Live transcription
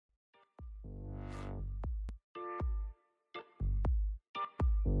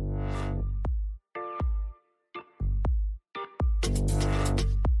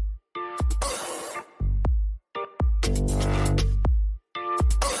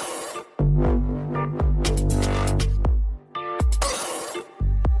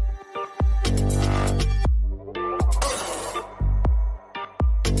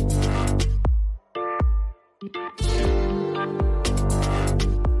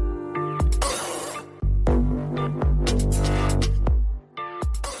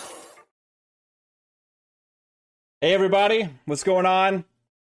Hey everybody, what's going on?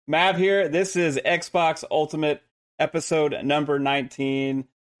 Mav here. This is Xbox Ultimate episode number 19.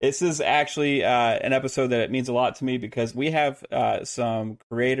 This is actually an episode that means a lot to me because we have some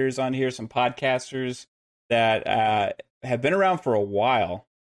creators on here, some podcasters that have been around for a while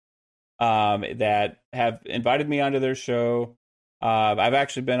that have invited me onto their show. I've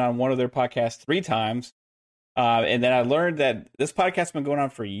actually been on one of their podcasts 3 times. And then I learned that this podcast has been going on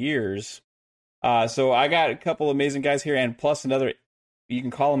for years. So I got a couple amazing guys here, and plus another, you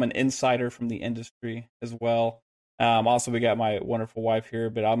can call him an insider from the industry as well. Also, we got my wonderful wife here,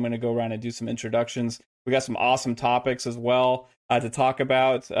 but I'm going to go around and do some introductions. We got some awesome topics as well to talk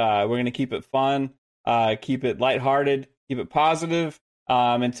about. We're going to keep it fun, keep it lighthearted, keep it positive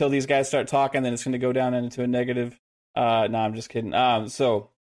until these guys start talking. Then it's going to go down into a negative. No, I'm just kidding.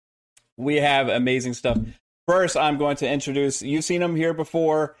 So we have amazing stuff. First, I'm going to introduce, you've seen him here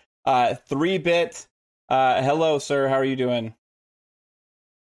before, 3-Bit. Hello, sir. How are you doing?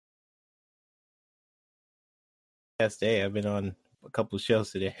 Yes, day. I've been on a couple of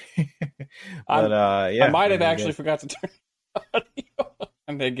shows today. I might have actually forgot to turn audio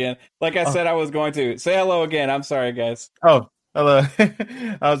on again. Like I said, I was going to. Say hello again. I'm sorry, guys. Oh, hello.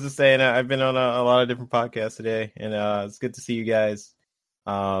 I was just saying I've been on a lot of different podcasts today, and it's good to see you guys.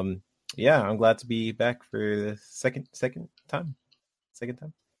 Yeah, I'm glad to be back for the second time.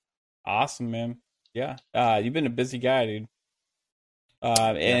 Awesome, man. Yeah. You've been a busy guy, dude.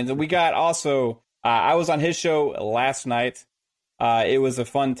 And we got also, I was on his show last night. It was a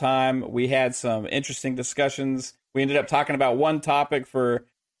fun time. We had some interesting discussions. We ended up talking about one topic for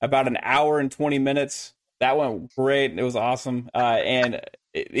about an hour and 20 minutes. That went great. It was awesome. And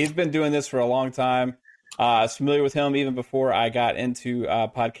he's been doing this for a long time. I was familiar with him even before I got into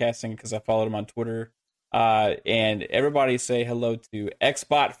podcasting because I followed him on Twitter. And everybody say hello to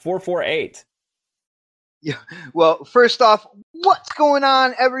Xbot448. Yeah. Well, first off, what's going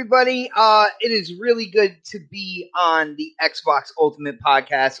on, everybody? It is really good to be on the Xbox Ultimate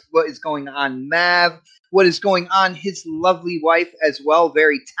podcast. What is going on, Mav? What is going on, his lovely wife as well?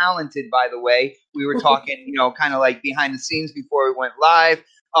 Very talented, by the way. We were talking, kind of like behind the scenes before we went live.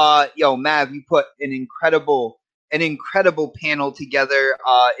 Mav, you put an incredible panel together.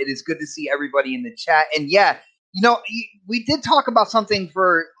 It is good to see everybody in the chat. And yeah, we did talk about something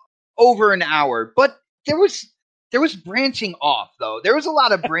for over an hour, but there was branching off, though. There was a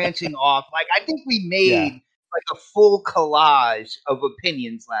lot of branching off. Like, I think we made like a full collage of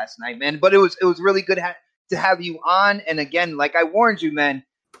opinions last night, man. But it was really good to have you on. And again, like I warned you, man,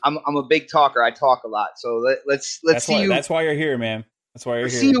 I'm a big talker. I talk a lot. So let's see you. That's why you're here, man. That's why you're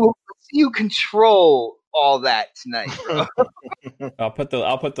here. See you control all that tonight, bro. I'll put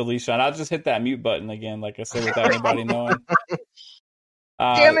the leash on. I'll just hit that mute button again, like I said, without anybody knowing.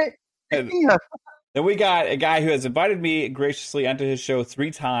 Damn it. Then we got a guy who has invited me graciously onto his show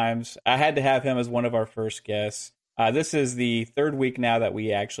 3 times. I had to have him as one of our first guests. This is the 3rd week now that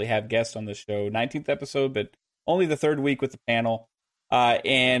we actually have guests on the show. 19th episode, but only the 3rd week with the panel.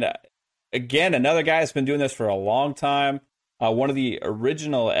 And again, another guy that's been doing this for a long time. One of the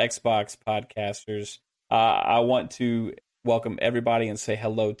original Xbox podcasters. I want to welcome everybody and say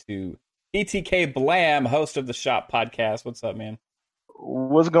hello to PTK Blam, host of the Shop podcast. What's up, man?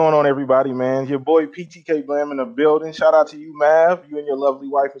 What's going on, everybody, man? Your boy PTK Blam in the building. Shout out to you, Mav, you and your lovely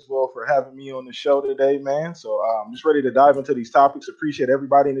wife as well for having me on the show today, man. So I'm just ready to dive into these topics. Appreciate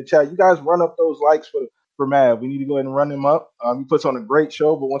everybody in the chat. You guys run up those likes for Mav. We need to go ahead and run them up. He puts on a great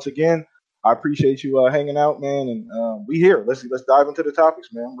show, but once again, I appreciate you hanging out, man. And we here. Let's dive into the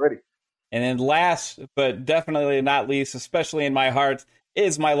topics, man. I'm ready. And then last, but definitely not least, especially in my heart,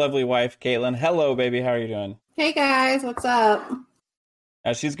 is my lovely wife, Caitlin. Hello, baby. How are you doing? Hey, guys. What's up?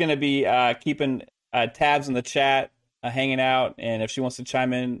 She's going to be keeping tabs in the chat, hanging out, and if she wants to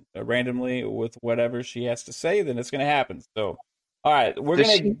chime in randomly with whatever she has to say, then it's going to happen. So, all right,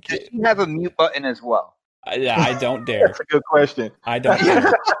 Does she have a mute button as well? I don't dare. That's a good question. I don't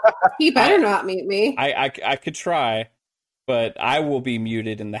dare. He better not mute me. I could try, but I will be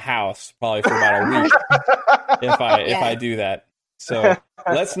muted in the house probably for about a week if I do that. So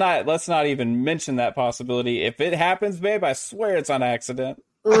let's not even mention that possibility. If it happens, babe, I swear it's on accident.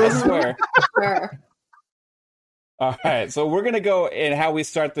 I swear. Sure. All right, so we're gonna go in how we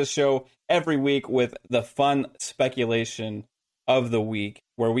start this show every week with the fun speculation of the week,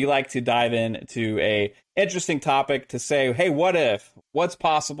 where we like to dive into a interesting topic to say, hey, what if? What's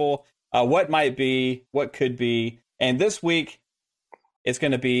possible? What might be? What could be? And this week, it's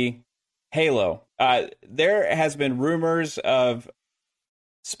going to be Halo. There has been rumors of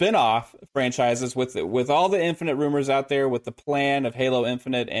spin-off franchises with all the Infinite rumors out there, with the plan of Halo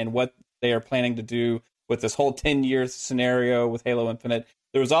Infinite and what they are planning to do with this whole 10-year scenario with Halo Infinite.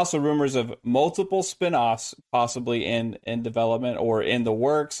 There was also rumors of multiple spin-offs possibly in development or in the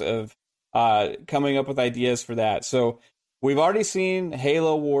works of coming up with ideas for that. So we've already seen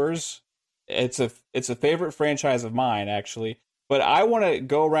Halo Wars. It's a favorite franchise of mine, actually. But I want to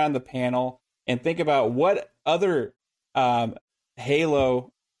go around the panel and think about what other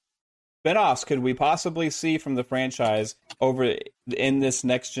Halo spinoffs could we possibly see from the franchise over in this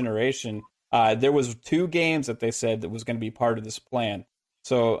next generation. There was 2 games that they said that was going to be part of this plan.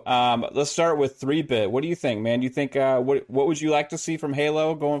 So let's start with 3-Bit. What do you think, man? Do you think what would you like to see from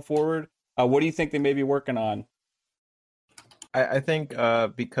Halo going forward? What do you think they may be working on? I think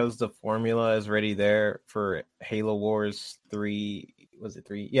because the formula is already there for Halo Wars 3, was it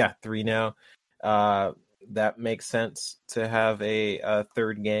 3? Yeah, 3 now. That makes sense to have a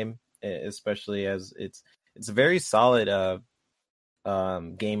third game, especially as it's a very solid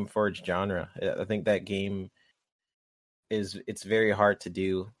game for its genre. I think that game it's very hard to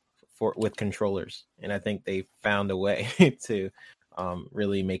do with controllers, and I think they found a way to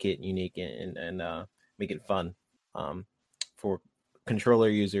really make it unique and make it fun for controller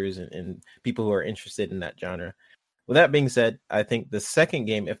users and people who are interested in that genre. With that being said, I think the second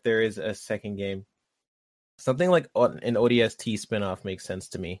game, if there is a second game, something like an ODST spinoff makes sense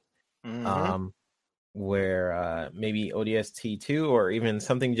to me. Mm-hmm. Where maybe ODST 2 or even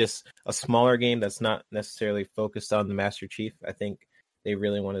something, just a smaller game that's not necessarily focused on the Master Chief. I think they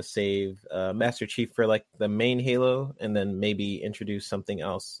really want to save Master Chief for like the main Halo, and then maybe introduce something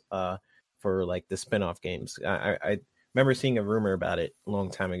else for like the spinoff games. I remember seeing a rumor about it a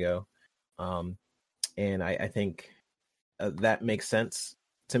long time ago, and I think that makes sense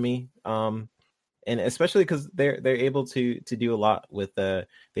to me. And especially because they're able to do a lot with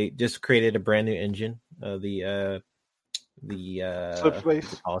they just created a brand new engine, the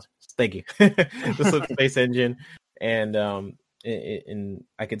Slipspace. Thank you, the Slipspace engine, and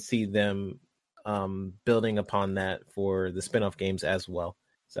I could see them building upon that for the spin-off games as well.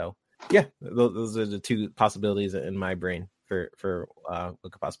 So yeah, those are the 2 possibilities in my brain for what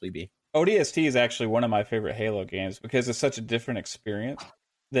could possibly be. ODST is actually one of my favorite Halo games because it's such a different experience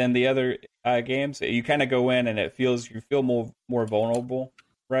than the other games. You kind of go in and you feel more vulnerable,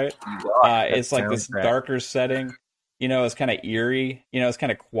 right? It's like this darker setting. You know, it's kind of eerie. You know, it's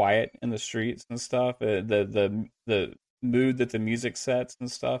kind of quiet in the streets and stuff. The mood that the music sets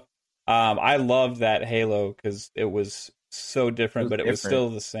and stuff. I loved that Halo because it was so different, but it was still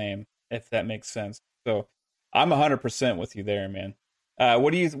the same. If that makes sense. So I'm 100% with you there, man.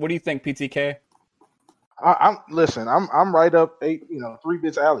 What do you think, PTK? I'm right up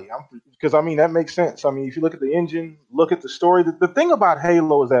 3-Bit's alley. Because I mean that makes sense. I mean, if you look at the engine, look at the story. The thing about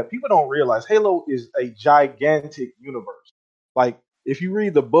Halo is that people don't realize Halo is a gigantic universe. Like if you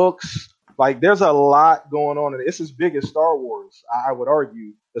read the books, like there's a lot going on, and it's as big as Star Wars. I would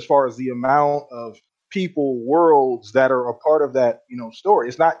argue, as far as the amount of people, worlds that are a part of that story.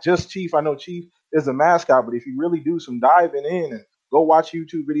 It's not just Chief. I know Chief is a mascot, but if you really do some diving in and go watch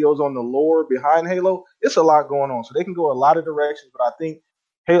YouTube videos on the lore behind Halo, it's a lot going on. So they can go a lot of directions, but I think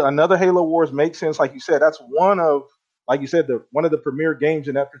another Halo Wars makes sense. Like you said, that's one of the premier games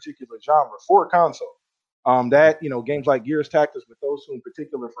in that particular genre for console. Games like Gears Tactics, with those 2 in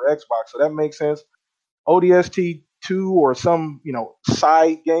particular for Xbox. So that makes sense. ODST 2 or some,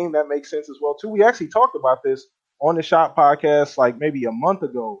 side game, that makes sense as well too. We actually talked about this on the Shop podcast like maybe a month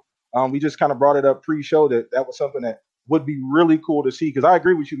ago. We just kind of brought it up pre-show that was something that would be really cool to see, because I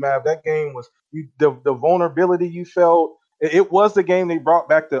agree with you, Mav. That game was the vulnerability you felt. It was the game they brought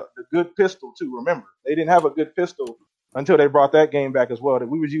back the good pistol too. Remember, they didn't have a good pistol until they brought that game back as well. That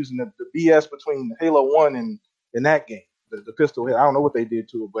we was using the BS between Halo 1 and that game, the pistol. I don't know what they did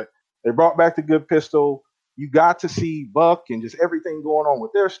to it, but they brought back the good pistol. You got to see Buck and just everything going on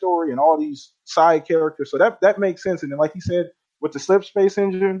with their story and all these side characters. So that makes sense. And then, like you said, with the Slipspace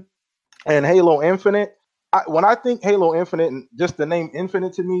engine and Halo Infinite, when I think Halo Infinite and just the name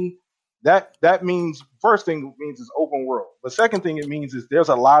Infinite to me, that means, first thing it means is open world. The second thing it means is there's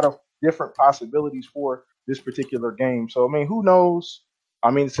a lot of different possibilities for this particular game. So, I mean, who knows?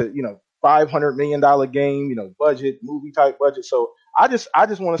 I mean, it's a, $500 million game, budget, movie type budget. So I just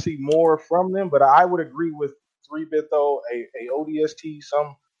want to see more from them. But I would agree with 3-Bit though, a ODST,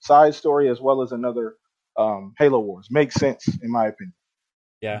 some side story, as well as another Halo Wars makes sense in my opinion.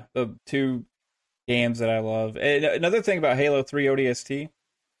 Yeah, the 2 games that I love. And another thing about Halo 3 ODST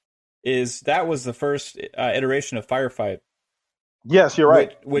is that was the first iteration of Firefight. Yes, you're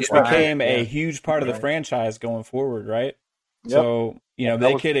right. Which became a huge part of the franchise going forward, right? Yep. So,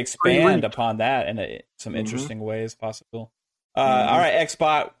 they could expand upon that in some interesting ways possible. All right,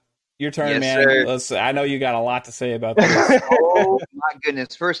 Xbot, your turn, Yes, man. sir. I know you got a lot to say about this. Oh my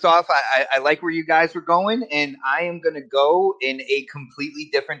goodness! First off, I like where you guys were going, and I am going to go in a completely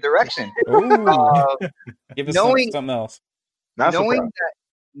different direction. Ooh, Uh, give us knowing something else. Not knowing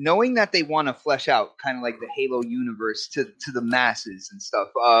surprised. that they want to flesh out kind of like the Halo universe to the masses and stuff.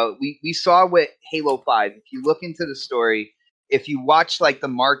 We saw with Halo 5. If you look into the story, if you watch like the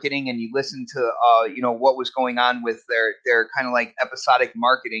marketing and you listen to what was going on with their kind of like episodic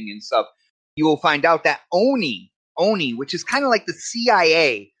marketing and stuff, you will find out that Oni, which is kind of like the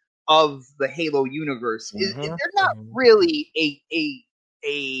CIA of the Halo universe, they're not really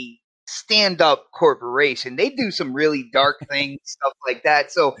a stand-up corporation. They do some really dark things, stuff like that.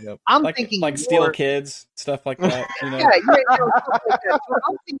 So I'm thinking like more, Steel Kids, stuff like that. You know? yeah, stuff like that. So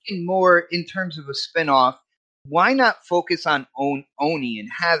I'm thinking more in terms of a spin-off. Why not focus on Oni and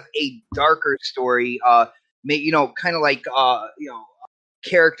have a darker story? Kind of like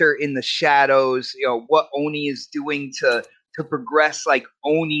character in the shadows. What Oni is doing to progress like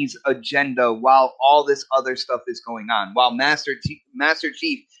Oni's agenda while all this other stuff is going on. While Master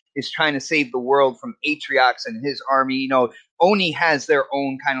Chief is trying to save the world from Atriox and his army. Oni has their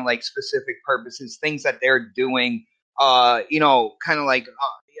own kind of like specific purposes, things that they're doing, kind of like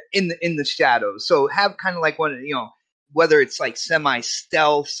in the shadows. So have kind of like one, whether it's like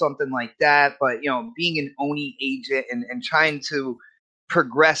semi-stealth, something like that, but, being an Oni agent and trying to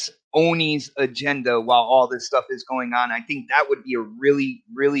progress Oni's agenda while all this stuff is going on. I think that would be a really,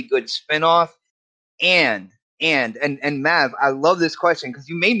 really good spinoff. And Mav, I love this question because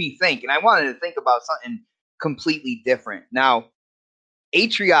you made me think, and I wanted to think about something completely different. Now,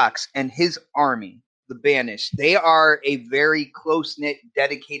 Atriox and his army, the Banished, they are a very close-knit,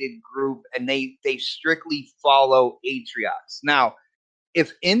 dedicated group, and they strictly follow Atriox. Now,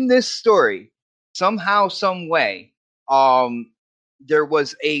 if in this story, somehow, some way, there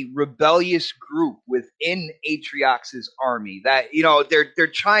was a rebellious group within Atriox's army that, they're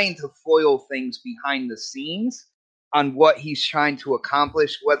trying to foil things behind the scenes on what he's trying to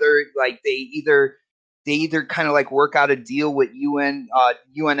accomplish, whether like they either kind of like work out a deal with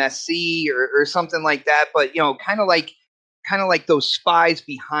UNSC or something like that, but kind of like those spies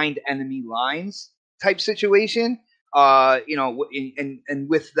behind enemy lines type situation. And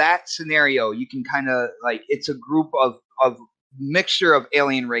with that scenario, you can kind of like, it's a group of mixture of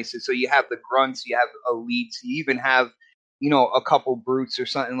alien races. So you have the grunts, you have elites, you even have, a couple brutes or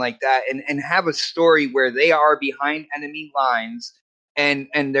something like that, and have a story where they are behind enemy lines and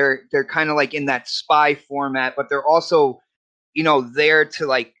they're kind of like in that spy format, but they're also, there to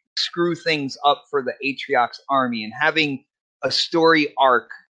like screw things up for the Atriox army, and having a story arc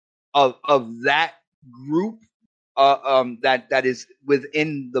of that group that is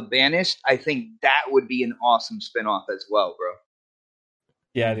within the Banished. I think that would be an awesome spinoff as well, bro.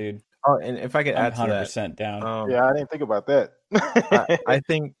 Yeah, dude. Oh, and if I could I'm add to that, 100% down. Yeah, I didn't think about that. I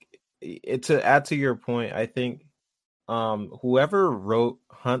think to add to your point, I think whoever wrote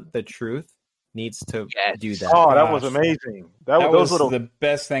Hunt the Truth needs to do that. Oh, that was amazing. That was the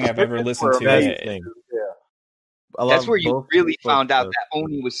best thing I've ever listened to. Yeah. That's where you really found out that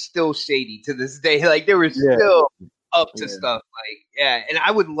Oni was still shady to this day. Like they were still up to stuff. Like, and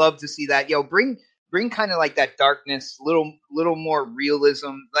I would love to see that. Bring kind of like that darkness, little more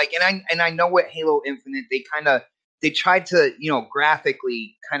realism. Like, and I know with Halo Infinite, they tried to,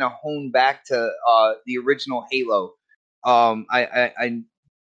 graphically kind of hone back to the original Halo.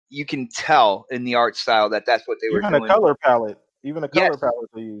 You can tell in the art style that's what they were doing. Even a color palette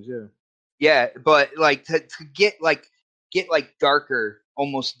they use, Yeah, but like to get darker,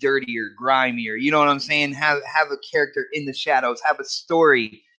 almost dirtier, grimier. You know what I'm saying? Have a character in the shadows, have a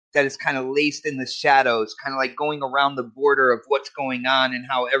story that is kind of laced in the shadows, kind of like going around the border of what's going on and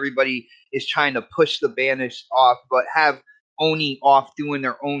how everybody is trying to push the Banished off, but have Oni off doing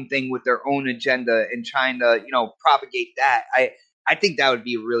their own thing with their own agenda and trying to, propagate that. I think that would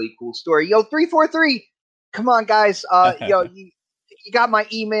be a really cool story. 343, come on, guys. You got my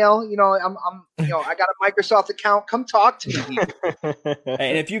email. I got a Microsoft account. Come talk to me.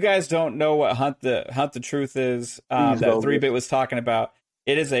 And if you guys don't know what Hunt the Truth is, that 3-Bit was talking about,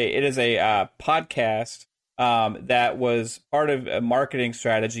 it is a podcast that was part of a marketing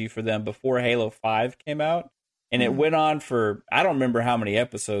strategy for them before Halo 5 came out, and it went on for, I don't remember how many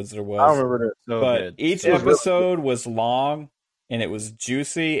episodes there was. I remember that. But each episode was long and it was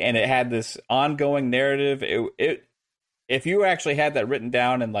juicy and it had this ongoing narrative. It if you actually had that written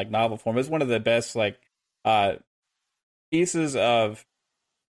down in like novel form, it's one of the best like pieces of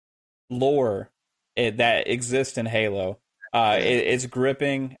lore that exists in Halo. It's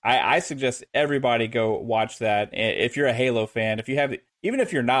gripping. I suggest everybody go watch that. If you're a Halo fan, if you have even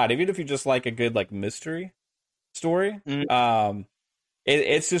if you're not, even if you just like a good like mystery story,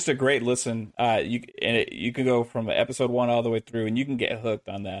 it's just a great listen. You can go from episode 1 all the way through, and you can get hooked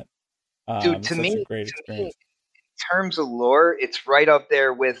on that. Dude, It's such a great experience. In terms of lore, it's right up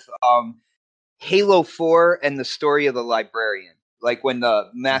there with Halo 4 and the story of the librarian. Like when the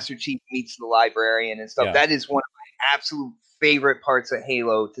Master Chief meets the librarian and stuff. Yeah. That is one of my absolute favorite parts of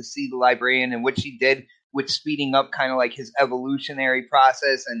Halo, to see the librarian and what she did with speeding up kind of like his evolutionary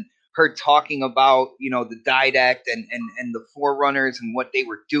process, and her talking about, the Didact and the Forerunners and what they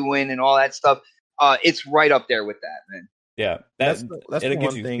were doing and all that stuff. It's right up there with that, man. Yeah, That's it the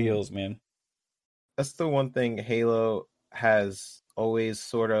gives one you thing. feels, man. That's the one thing Halo has always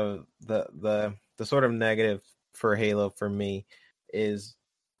sort of the sort of negative for Halo for me is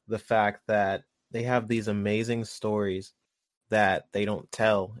the fact that they have these amazing stories that they don't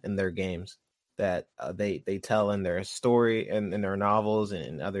tell in their games, that they tell in their story and in their novels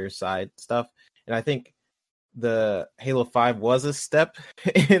and other side stuff. And I think the Halo 5 was a step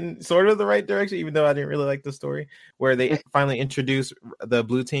in sort of the right direction, even though I didn't really like the story, where they finally introduced the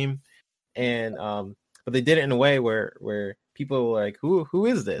blue team, and but they did it in a way where people were like, who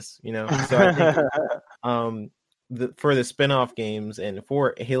is this? So I think for the spin-off games and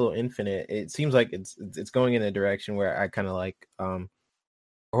for Halo Infinite, it seems like it's going in a direction where I kind of like,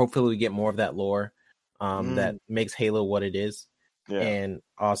 hopefully we get more of that lore that makes Halo what it is. Yeah. And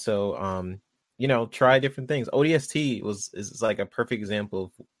also try different things. ODST is like a perfect example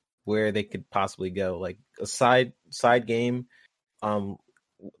of where they could possibly go, like a side game.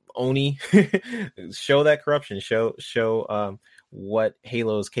 Oni show that corruption, show what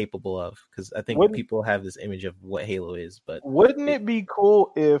Halo is capable of, because I think people have this image of what Halo is, but wouldn't it be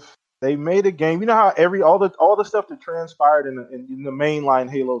cool if they made a game? You know how all the stuff that transpired in the mainline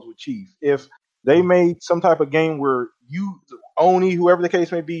Halos with Chief, if they made some type of game where Oni, whoever the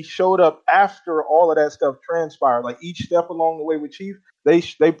case may be, showed up after all of that stuff transpired, like each step along the way with Chief,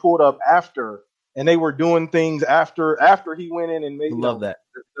 they pulled up after, and they were doing things after he went in and made. Love that.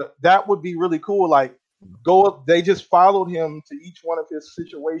 That would be really cool. Like, go up. They just followed him to each one of his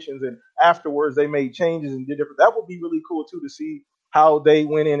situations, and afterwards they made changes and did different. That would be really cool too, to see how they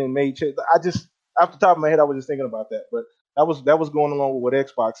went in and made changes. I just, off the top of my head, I was just thinking about that. But that was going along with what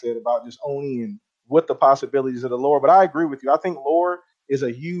Xbox said about just owning and what the possibilities of the lore. But I agree with you. I think lore is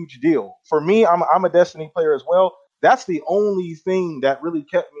a huge deal. For me, I'm a Destiny player as well. That's the only thing that really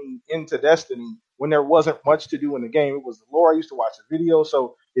kept me into Destiny when there wasn't much to do in the game. It was the lore. I used to watch the video.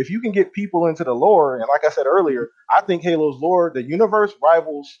 So if you can get people into the lore, and like I said earlier, I think Halo's lore, the universe,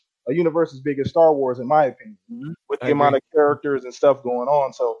 rivals a universe as big as Star Wars, in my opinion, with the amount of characters and stuff going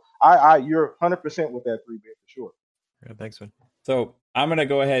on. So you're 100% with that 3-bit for sure. Yeah, thanks, man. So I'm going to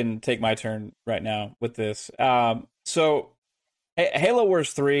go ahead and take my turn right now with this. So Halo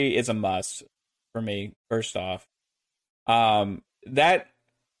Wars 3 is a must for me, first off. That,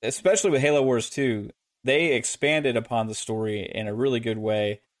 especially with Halo Wars 2, they expanded upon the story in a really good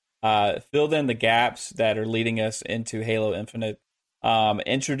way, filled in the gaps that are leading us into Halo Infinite,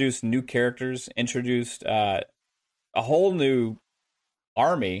 introduced new characters, introduced a whole new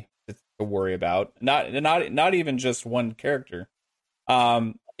army to worry about, not even just one character.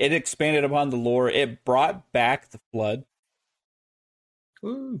 It expanded upon the lore. It brought back the Flood.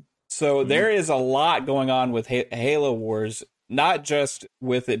 Ooh. So there is a lot going on with Halo Wars, not just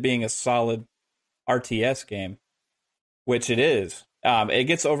with it being a solid RTS game, which it is. It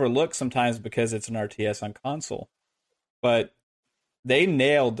gets overlooked sometimes because it's an RTS on console, but they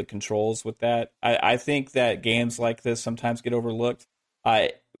nailed the controls with that. I think that games like this sometimes get overlooked.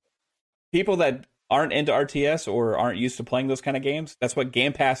 People that aren't into RTS or aren't used to playing those kind of games, that's what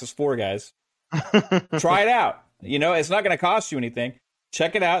Game Pass is for, guys. Try it out. It's not going to cost you anything.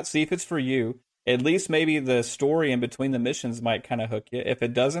 Check it out. See if it's for you. At least maybe the story in between the missions might kind of hook you. If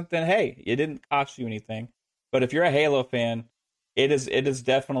it doesn't, then hey, it didn't cost you anything. But if you're a Halo fan, it is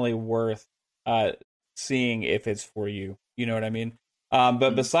definitely worth seeing if it's for you. You know what I mean? But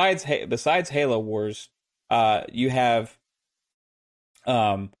besides Halo Wars, you have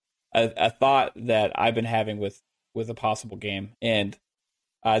a thought that I've been having with a possible game, and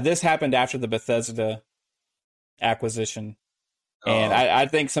this happened after the Bethesda acquisition. And I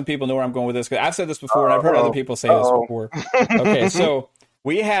think some people know where I'm going with this, because I've said this before, and I've heard other people say this before. Okay, so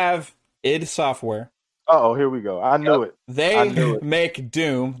we have id Software. Oh, here we go. I knew it. They make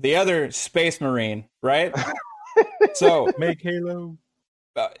Doom, the other Space Marine, right? So make Halo.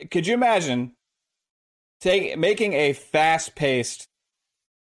 Could you imagine making a fast-paced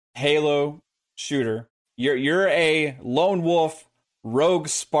Halo shooter? You're a lone wolf rogue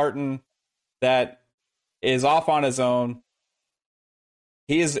Spartan that is off on his own,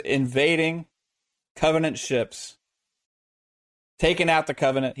 He is invading Covenant ships, taking out the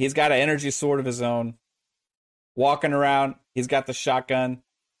Covenant. He's got an energy sword of his own. Walking around, he's got the shotgun.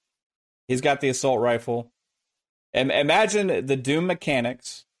 He's got the assault rifle. And imagine the Doom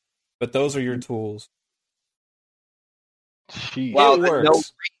mechanics, but those are your tools. Jeez. Wow, It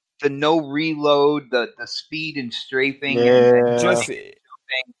works. the no reload, the speed and strafing. Yeah. Just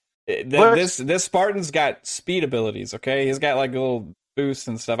But- this Spartan's got speed abilities. Okay, he's got like little boosts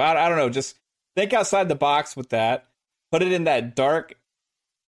and stuff. I don't know. Just think outside the box with that. Put it in that dark,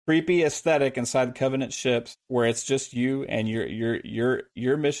 creepy aesthetic inside Covenant ships, where it's just you and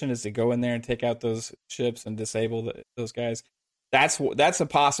your mission is to go in there and take out those ships and disable those guys. That's a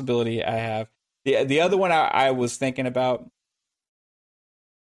possibility I have. The other one I was thinking about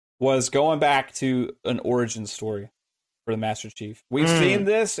was going back to an origin story for the Master Chief. We've seen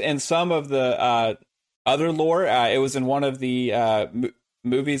this in some of the other lore. It was in one of the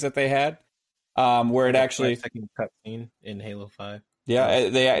movies that they had, where it actually second cutscene in Halo 5.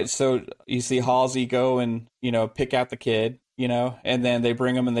 Yeah, so you see Halsey go and pick out the kid, and then they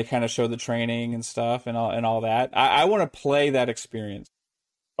bring him and they kind of show the training and stuff and all that. I want to play that experience.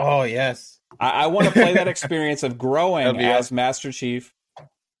 Oh yes, I want to play that experience of growing That'd be as awesome. Master Chief.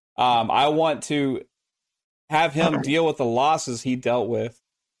 I want to have him deal with the losses he dealt with,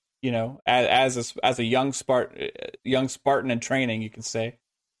 as a young Spartan in training, you can say.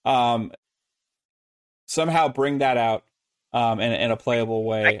 Somehow bring that out in a playable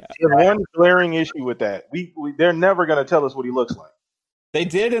way. There's one glaring issue with that. We they're never going to tell us what he looks like. They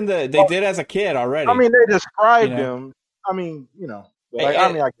did did as a kid already. I mean, they described You know. him. I mean, but Hey,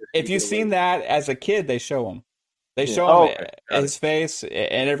 I guess if you've seen that as a kid, they show him. They Yeah. show Oh, him okay. his face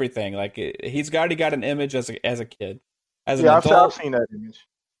and everything. Like he's already got an image as a kid. As an Yeah, I've adult, seen that image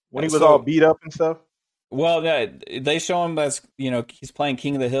when he was So- all beat up and stuff. well, they show him as he's playing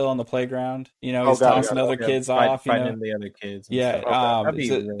King of the Hill on the playground. He's got it, tossing got it. other Yeah, kids off. fighting the other kids. and Yeah, stuff. Okay. That'd be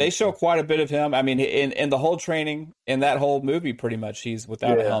so really they show cool. quite a bit of him. I mean, in the whole training, in that whole movie, pretty much he's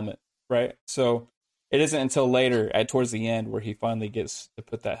without a Yeah. helmet, right? So it isn't until later, towards the end, where he finally gets to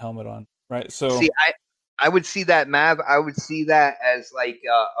put that helmet on, right? So See, I would see that, Mav. I would see that as like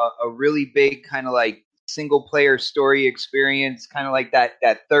a really big kind of like single player story experience, kind of like that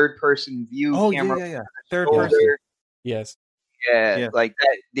third person view Oh camera. yeah. Third shoulder. person. yes, Yeah, like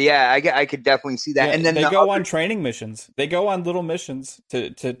that. Yeah, I could definitely see that. Yeah, and then they the go other- on training missions. They go on little missions to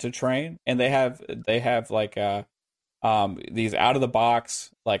train, and they have like these out of the box,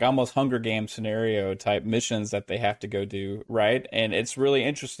 like almost Hunger Games scenario type missions that they have to go do, right? And it's really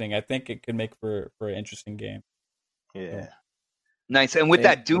interesting. I think it could make for an interesting game. Yeah. Nice. And with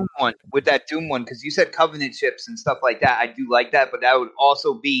Yeah. that Doom one, because you said Covenant ships and stuff like that, I do like that, but that would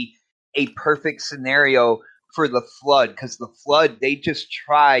also be a perfect scenario for the Flood, because the Flood, they just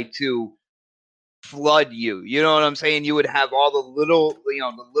try to flood you. You know what I'm saying? You would have all the little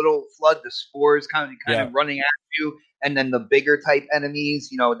Flood, the spores kind of running at you, and then the bigger type enemies.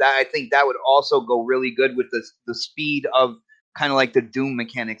 That I think that would also go really good with the speed of kind of like the Doom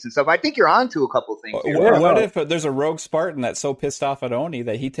mechanics and stuff. I think you're onto a couple things here. What if there's a rogue Spartan that's so pissed off at Oni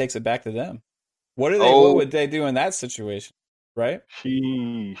that he takes it back to them? What Oh. would they do in that situation? Right?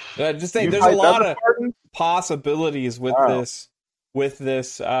 Sheesh. I just think You there's a fight lot other of Spartans? possibilities with Wow.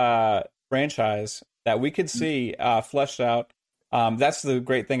 this franchise that we could see fleshed out. That's the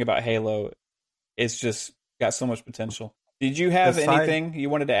great thing about Halo. It's just got so much potential. Did you have The side- anything you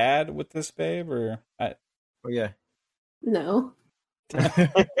wanted to add with this, babe? Or Oh yeah. No.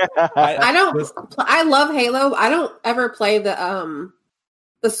 I- I don't. This- I love Halo. I don't ever play the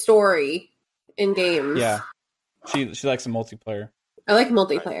story in games. yeah, she likes the multiplayer. I like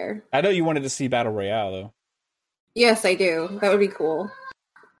multiplayer. I know you wanted to see Battle Royale though. Yes, I do. That would be cool.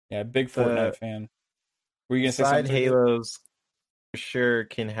 Yeah, big Fortnite fan. Were you gonna say Side something? Halos for sure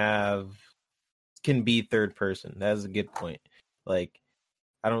can be third person. That's a good point. Like,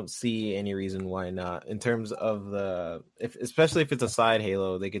 I don't see any reason why not. In terms of especially if it's a side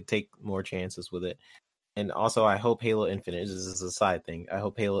Halo, they could take more chances with it. And also, I hope Halo Infinite, this is a side thing, I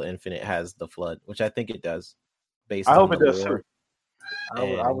hope Halo Infinite has the Flood, which I think it does. Based I on hope it the does lore. too.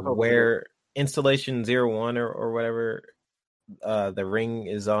 I would hope Where Installation 01 or whatever the ring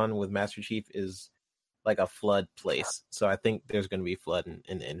is on with Master Chief is like a Flood place. So I think there's going to be Flood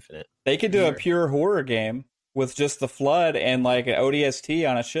in Infinite. They could do a pure horror game with just the Flood and like an ODST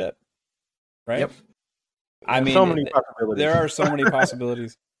on a ship, right? Yep. I mean, so many possibilities. there are so many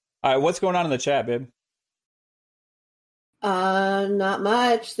possibilities. All right, what's going on in the chat, babe? Not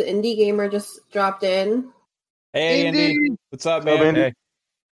much. The indie gamer just dropped in. Hey, Andy. What's up, What's up, man? Andy? Hey.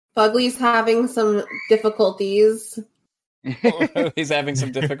 Fugly's having some difficulties. He's having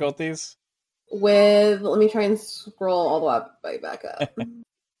some difficulties. Let me try and scroll all the way back up.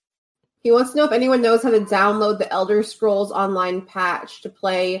 He wants to know if anyone knows how to download the Elder Scrolls Online patch to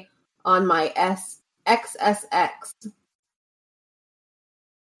play on my XSX.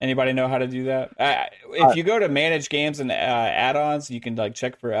 Anybody know how to do that? If you go to manage games and add-ons, you can like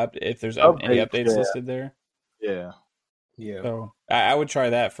check for if there's any updates listed there. Yeah. So I would try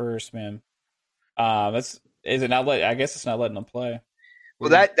that first, man. Is it not I guess it's not letting them play. Well,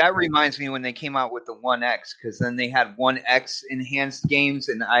 that reminds me when they came out with the One X, because then they had One X enhanced games,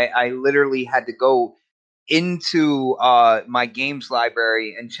 and I literally had to go into my games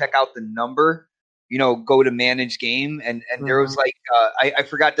library and check out the number. Go to manage game, and there was like I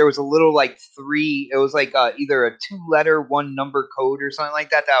forgot, there was a little like 3. It was like either a 2-letter 1-number code or something like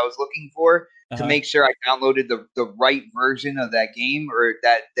that I was looking for to make sure I downloaded the right version of that game, or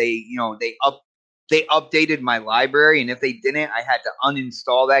that they updated my library, and if they didn't, I had to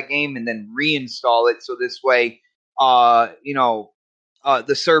uninstall that game and then reinstall it. So this way, the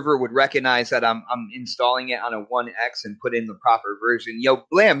server would recognize that I'm installing it on a 1X and put in the proper version. Yo,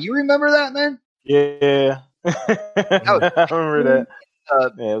 Blam, you remember that, man? Yeah. I remember that.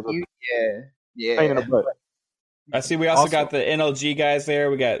 Yeah. Pain in the butt. I see. We also got the NLG guys there.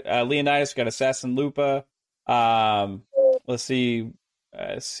 We got Leonidas. We got Assassin Lupa. Let's see.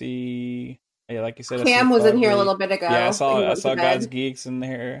 Yeah, like you said, Cam was in here a little bit ago. Yeah, I saw God's Geeks in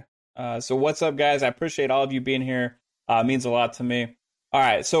here. So what's up, guys? I appreciate all of you being here. It means a lot to me. All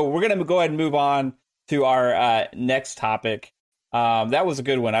right, so we're gonna go ahead and move on to our next topic. That was a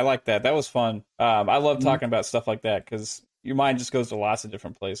good one. I like that. That was fun. I love talking about stuff like that because your mind just goes to lots of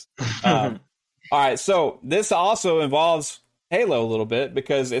different places. All right, so this also involves Halo a little bit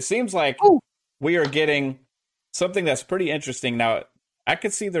because it seems like we are getting something that's pretty interesting. Now, I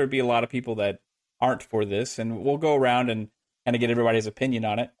could see there would be a lot of people that aren't for this, and we'll go around and kind of get everybody's opinion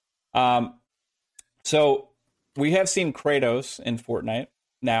on it. So we have seen Kratos in Fortnite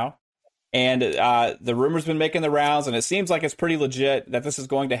now. And the rumor's been making the rounds, and it seems like it's pretty legit that this is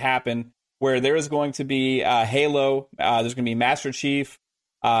going to happen, where there is going to be Halo. There's going to be Master Chief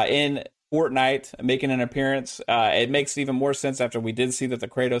in Fortnite making an appearance. It makes even more sense after we did see that the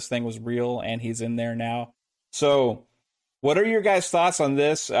Kratos thing was real, and he's in there now. So what are your guys' thoughts on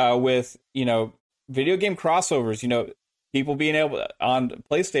this with, video game crossovers? People being able on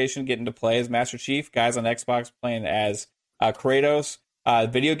PlayStation getting to play as Master Chief, guys on Xbox playing as Kratos.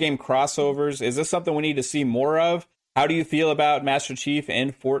 Video game crossovers. Is this something we need to see more of? How do you feel about Master Chief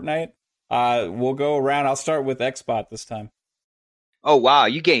in Fortnite? We'll go around. I'll start with Xbot this time. Oh wow,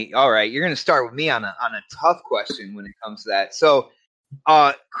 all right. You're going to start with me on a tough question when it comes to that. So,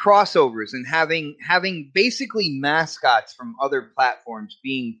 crossovers and having basically mascots from other platforms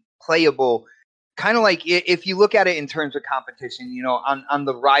being playable, kind of like if you look at it in terms of competition, on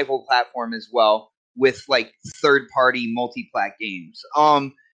the rival platform as well, with like third-party multi-plat games.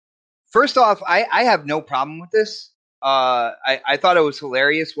 First off, I have no problem with this. I thought it was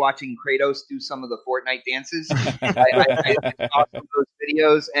hilarious watching Kratos do some of the Fortnite dances. I saw some of those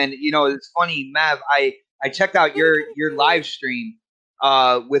videos, and it's funny, Mav. I checked out your live stream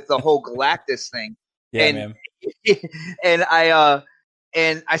with the whole Galactus thing. Yeah, and, man.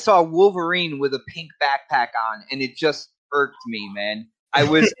 And I saw Wolverine with a pink backpack on, and it just irked me, man. I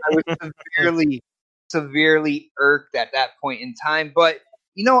was severely irked at that point in time. But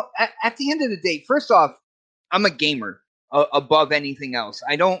at the end of the day, first off, I'm a gamer above anything else.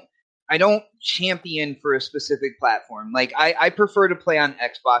 I don't champion for a specific platform. Like I prefer to play on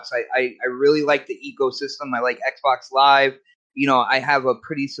Xbox. I really like the ecosystem. I like Xbox Live. I have a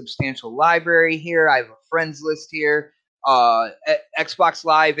pretty substantial library here. I have a friends list here. Xbox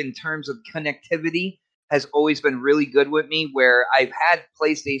Live, in terms of connectivity, has always been really good with me, where I've had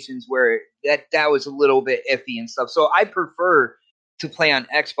PlayStations where that was a little bit iffy and stuff. So I prefer to play on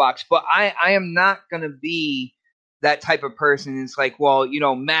Xbox, but I am not going to be that type of person. It's like, well,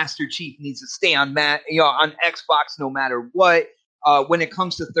 Master Chief needs to stay on on Xbox no matter what. When it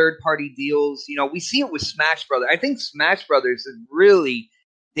comes to third-party deals, we see it with Smash Brothers. I think Smash Brothers is really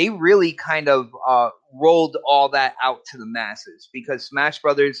kind of rolled all that out to the masses, because Smash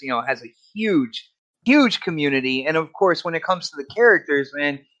Brothers, has a huge community. And of course, when it comes to the characters,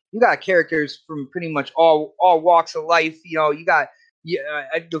 man, you got characters from pretty much all walks of life. You got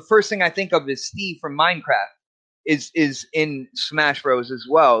the first thing I think of is Steve from Minecraft is in Smash Bros as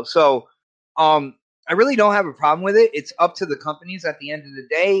well. So I really don't have a problem with it. It's up to the companies at the end of the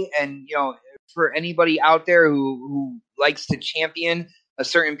day. And for anybody out there who likes to champion a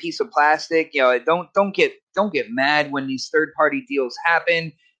certain piece of plastic, don't get mad when these third party deals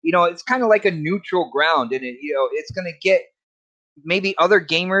happen. It's kind of like a neutral ground, and it's going to get maybe other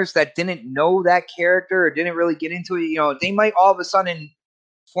gamers that didn't know that character or didn't really get into it, they might all of a sudden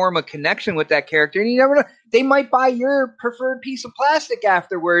form a connection with that character, and you never know. They might buy your preferred piece of plastic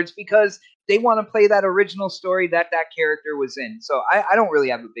afterwards because they want to play that original story that character was in. So I don't really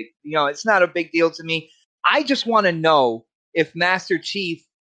have a big, it's not a big deal to me. I just want to know if Master Chief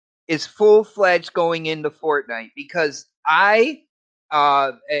is full-fledged going into Fortnite, because and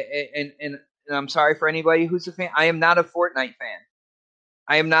I'm sorry for anybody who's a fan. I am not a Fortnite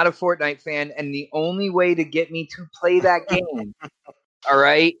fan. And the only way to get me to play that game, all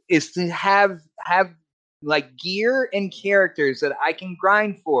right, is to have like gear and characters that I can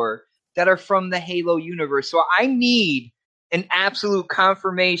grind for that are from the Halo universe. So I need an absolute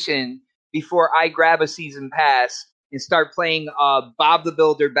confirmation before I grab a season pass and start playing Bob the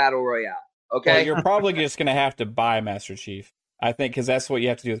Builder Battle Royale. Okay? Well, you're probably just going to have to buy Master Chief, I think, because that's what you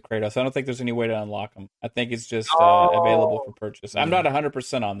have to do with Kratos. I don't think there's any way to unlock him. I think it's just available for purchase. I'm not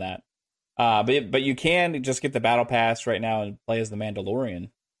 100% on that. But you can just get the Battle Pass right now and play as the Mandalorian.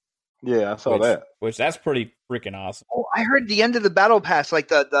 Yeah, I saw that. Which that's pretty freaking awesome. Oh, I heard the end of the Battle Pass, like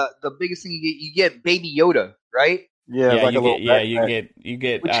the biggest thing you get Baby Yoda, right? Yeah, yeah, like you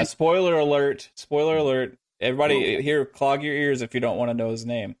get spoiler alert. Everybody here, clog your ears if you don't want to know his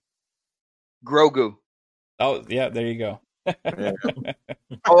name. Grogu. Oh, yeah, there you go. Yeah.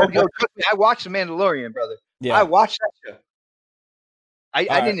 Oh, yo, trust me, I watched The Mandalorian, brother. Yeah. I watched that show.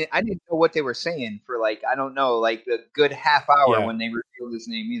 I didn't know what they were saying for like the good half hour when they revealed his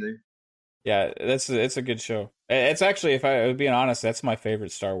name either. Yeah, it's a good show. It's actually, if I was being honest, that's my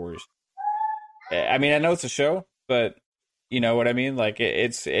favorite Star Wars. I mean, I know it's a show, but you know what I mean. Like it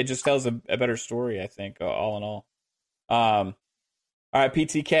just tells a better story, I think, all in all. All right,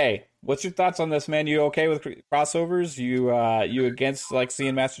 PTK, what's your thoughts on this, man? You okay with crossovers? You against like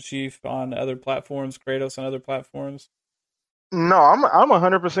seeing Master Chief on other platforms, Kratos on other platforms? No, I'm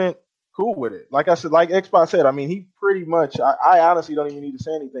 100% cool with it. Like I said, like Xbox said, I mean, he pretty much. I honestly don't even need to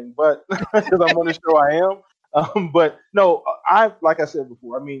say anything, but because I'm on the show, I am. But no, like I said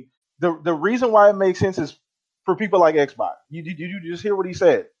before. I mean, the reason why it makes sense is for people like Xbox. You just hear what he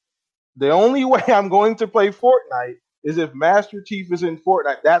said. The only way I'm going to play Fortnite is if Master Chief is in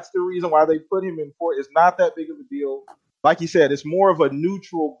Fortnite. That's the reason why they put him in Fortnite. It's not that big of a deal. Like he said, it's more of a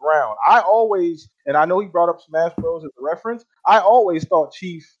neutral ground. I always, and I know he brought up Smash Bros. As a reference, I always thought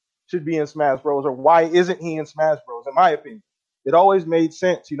Chief should be in Smash Bros. Or why isn't he in Smash Bros? In my opinion, it always made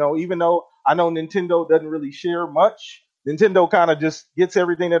sense. Even though I know Nintendo doesn't really share much, Nintendo kind of just gets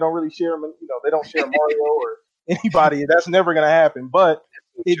everything. They don't really share. They don't share Mario or anybody. That's never going to happen. But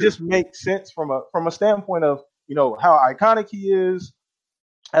it just makes sense from a standpoint of how iconic he is,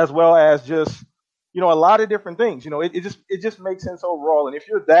 as well as just a lot of different things. It just makes sense overall. And if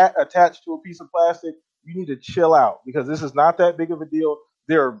you're that attached to a piece of plastic, you need to chill out, because this is not that big of a deal.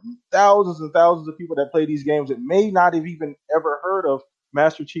 There are thousands and thousands of people that play these games that may not have even ever heard of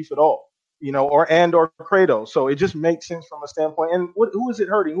Master Chief at all, or Kratos. So it just makes sense from a standpoint. And who is it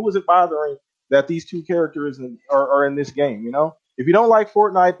hurting? Who is it bothering that these two characters are in this game? If you don't like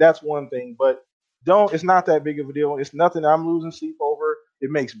Fortnite, that's one thing, but it's not that big of a deal. It's nothing I'm losing sleep over. It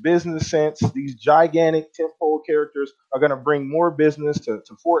makes business sense. These gigantic tentpole characters are going to bring more business to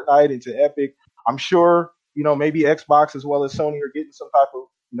Fortnite and to Epic. I'm sure, maybe Xbox as well as Sony are getting some type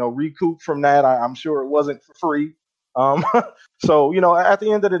of, recoup from that. I'm sure it wasn't for free. So, at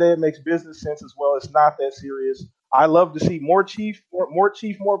the end of the day, it makes business sense as well. It's not that serious. I love to see more Chief,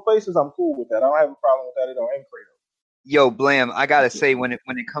 more places. I'm cool with that. I don't have a problem with that at all. And Kratos. Yo, Blam, I gotta say, when it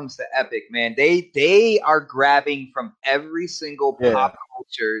comes to Epic, man, they are grabbing from every single pop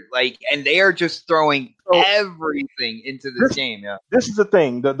culture, and they are just throwing everything into this game. Yeah, this is the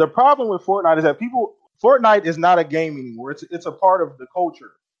thing. The problem with Fortnite is that Fortnite is not a game anymore. It's a part of the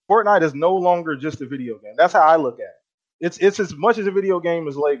culture. Fortnite is no longer just a video game. That's how I look at it. It's as much as a video game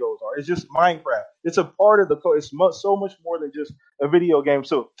as Legos are. It's just Minecraft. It's a part of the it's so much more than just a video game.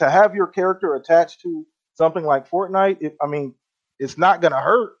 So to have your character attached to something like Fortnite, it's not going to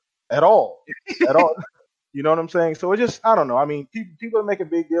hurt at all. At all. You know what I'm saying? So it just, I don't know. I mean, people make a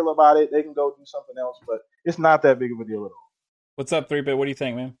big deal about it. They can go do something else, but it's not that big of a deal at all. What's up, 3-Bit? What do you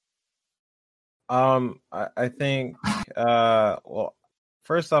think, man? I think, well,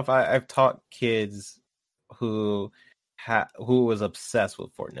 first off, I've taught kids who was obsessed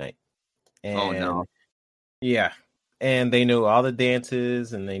with Fortnite. And, oh, no. Yeah. And they knew all the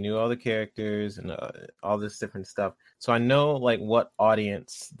dances and they knew all the characters and all this different stuff. So I know what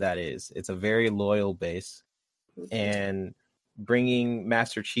audience that is. It's a very loyal base. And bringing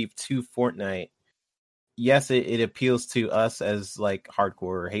Master Chief to Fortnite yes, it appeals to us as like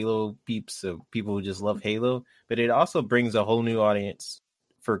hardcore Halo peeps, so people who just love Halo, but it also brings a whole new audience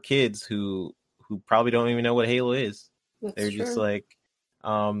for kids who probably don't even know what Halo is. That's They're true. just like,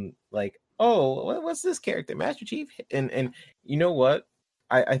 oh, what's this character, Master Chief? And you know what?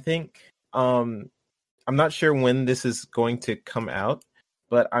 I think I'm not sure when this is going to come out,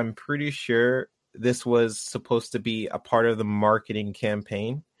 but I'm pretty sure this was supposed to be a part of the marketing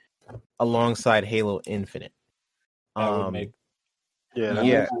campaign alongside Halo Infinite. That would make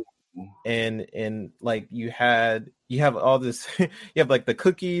Yeah. And like you have all this you have like the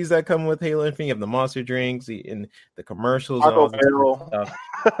cookies that come with Halo Infinite, you have the monster drinks and the commercials and all this stuff.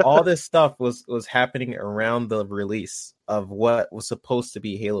 All this stuff was happening around the release of what was supposed to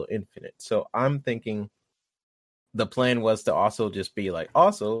be Halo Infinite. So I'm thinking the plan was to also just be like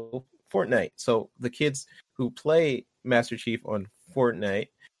also Fortnite. So the kids who play Master Chief on Fortnite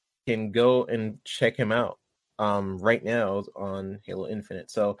can go and check him out right now on Halo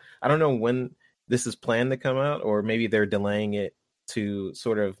Infinite. So I don't know when this is planned to come out, or maybe they're delaying it to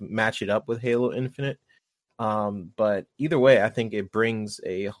sort of match it up with Halo Infinite. But either way, I think it brings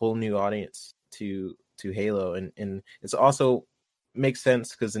a whole new audience to Halo, and it's also makes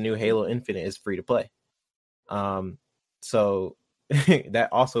sense because the new Halo Infinite is free to play. So that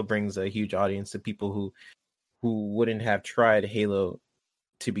also brings a huge audience to people who wouldn't have tried Halo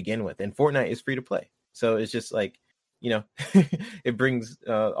to begin with, and Fortnite is free to play. So it's just like, it brings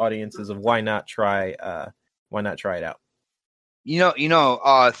audiences of why not try it out.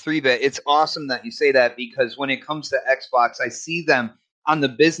 3-bit, it's awesome that you say that, because when it comes to Xbox, I see them on the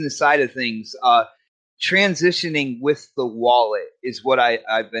business side of things, transitioning with the wallet is what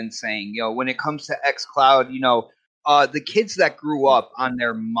I've been saying. When it comes to xCloud, the kids that grew up on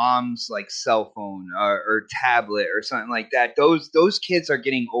their mom's like cell phone or tablet or something like that, those kids are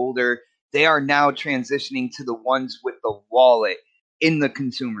getting older. They are now transitioning to the ones with the wallet in the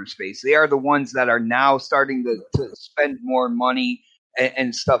consumer space. They are the ones that are now starting to spend more money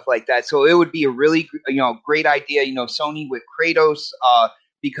and stuff like that. So it would be a really great idea, Sony with Kratos,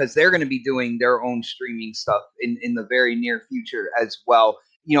 because they're going to be doing their own streaming stuff in the very near future as well.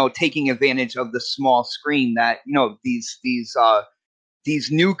 Taking advantage of the small screen that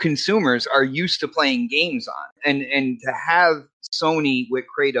these new consumers are used to playing games on, and to have Sony with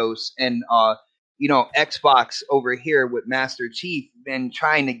Kratos and Xbox over here with Master Chief, and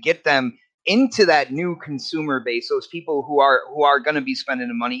trying to get them into that new consumer base, those people who are going to be spending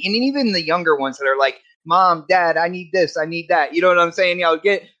the money, and even the younger ones that are like, Mom, Dad, I need this, I need that. You know what I'm saying?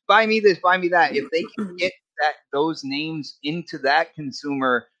 Buy me this, buy me that. If they can get those names into that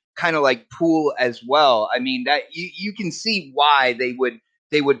consumer kind of like pool as well, I mean, that you can see why they would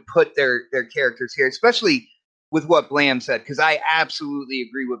put their characters here, especially with what Blam said, because I absolutely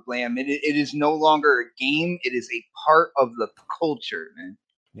agree with Blam. It is no longer a game; it is a part of the culture, man.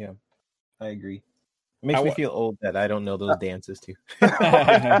 Yeah, I agree. It makes me feel old that I don't know those dances too.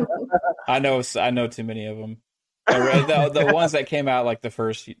 I know too many of them. The ones that came out like the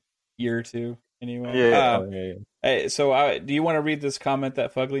first year or two, anyway. Yeah. So, do you want to read this comment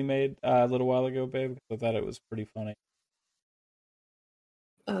that Fugly made a little while ago, babe? I thought it was pretty funny.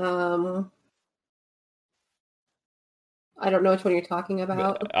 I don't know which one you're talking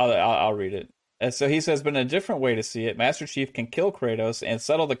about. I'll read it. So he says, but in a different way to see it, Master Chief can kill Kratos and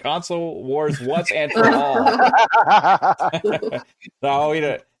settle the console wars once and for all. No,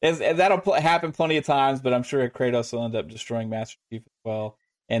 that'll happen plenty of times, but I'm sure Kratos will end up destroying Master Chief as well.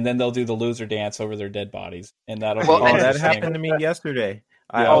 And then they'll do the loser dance over their dead bodies, and that'll be that happened to me yesterday.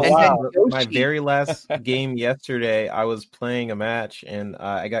 My very last game yesterday, I was playing a match, and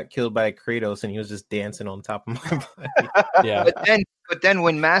I got killed by Kratos, and he was just dancing on top of my body. Yeah. But then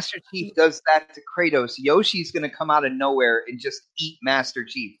when Master Chief does that to Kratos, Yoshi's going to come out of nowhere and just eat Master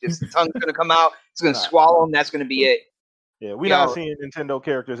Chief. Just the tongue's going to come out. It's going to swallow him. That's going to be it. Yeah, we're not seeing Nintendo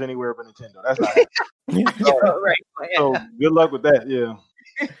characters anywhere but Nintendo. That's not right. So good luck with that. Yeah.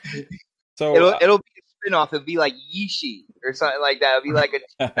 So it'll be a spinoff. It'll be like Yishi or something like that. It'll be like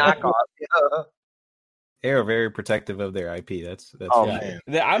a knockoff. They are very protective of their IP. That's man.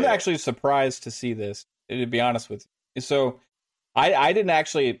 I'm actually surprised to see this, to be honest with you. So I didn't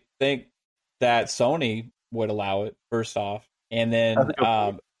actually think that Sony would allow it, first off. And then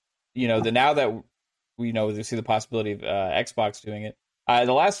now that we see the possibility of Xbox doing it.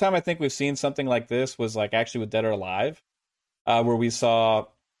 The last time I think we've seen something like this was like actually with Dead or Alive, where we saw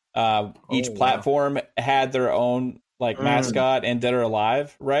each platform had their own mascot and Dead or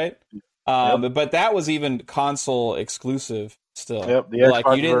Alive, right? But that was even console exclusive still. Yep,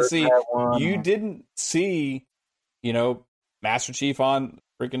 you didn't see, Master Chief on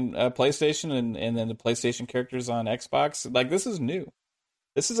freaking PlayStation and then the PlayStation characters on Xbox. Like, this is new.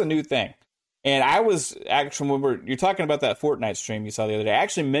 This is a new thing. And I was actually, when you're talking about that Fortnite stream you saw the other day, I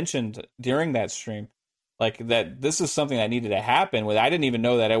actually mentioned during that stream, like, that this is something that needed to happen. I didn't even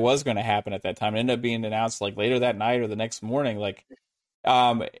know that it was going to happen at that time. It ended up being announced like later that night or the next morning. Like,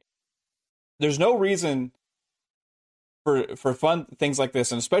 there's no reason for fun things like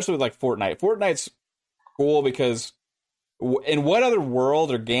this, and especially with like Fortnite. Fortnite's cool because in what other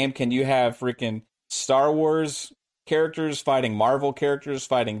world or game can you have freaking Star Wars characters fighting Marvel characters,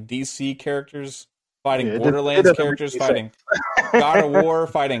 fighting DC characters, fighting Borderlands characters, fighting God of War,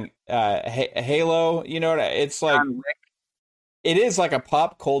 fighting Halo? You know, it's like, it is like a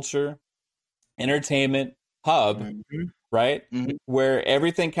pop culture entertainment hub, right? Where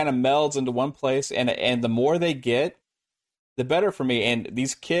everything kind of melds into one place, and the more they get, the better for me. And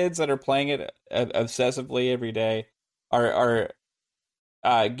these kids that are playing it obsessively every day are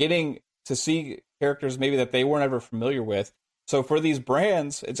getting to see characters maybe that they weren't ever familiar with. So for these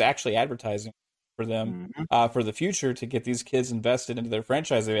brands, it's actually advertising for them for the future, to get these kids invested into their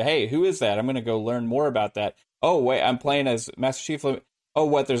franchise. Hey, who is that? I'm going to go learn more about that. Oh, wait, I'm playing as Master Chief. Oh,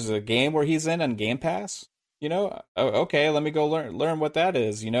 what? There's a game where he's in on Game Pass? You know? Oh, okay, let me go learn what that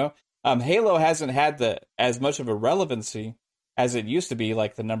is, you know? Halo hasn't had as much of a relevancy as it used to be,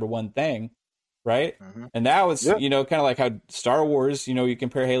 like the number one thing, right? And now it's, you know, kind of like how Star Wars, you know, you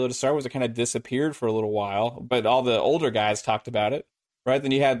compare Halo to Star Wars, it kind of disappeared for a little while, but all the older guys talked about it, right?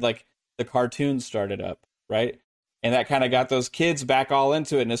 Then you had like the cartoons started up, right? And that kind of got those kids back all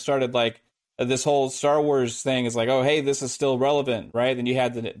into it, and it started like this whole Star Wars thing is like, oh, hey, this is still relevant, right? Then you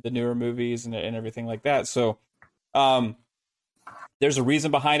had the newer movies and everything like that. So there's a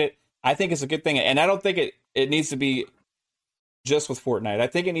reason behind it. I think it's a good thing, and I don't think it needs to be just with Fortnite. I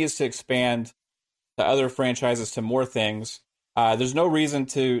think it needs to expand to other franchises, to more things. There's no reason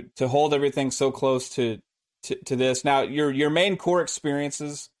to hold everything so close to this. Now, your main core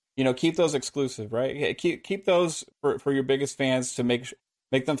experiences, you know, keep those exclusive, right? Keep those for your biggest fans, to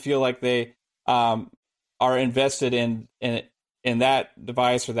make them feel like they are invested in that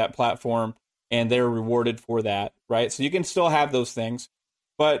device or that platform, and they're rewarded for that, right? So you can still have those things,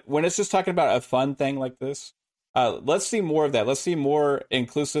 but when it's just talking about a fun thing like this, let's see more of that. Let's see more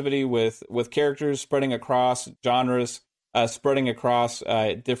inclusivity with characters spreading across genres, spreading across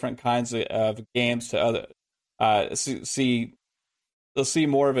different kinds of games to other. Let's see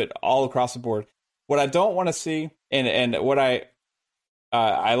more of it all across the board. What I don't want to see, and what I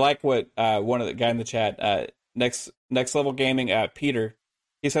like what one of the guy in the chat, next level gaming, Peter,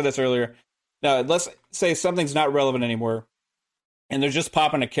 he said this earlier. Now, let's say something's not relevant anymore, and they're just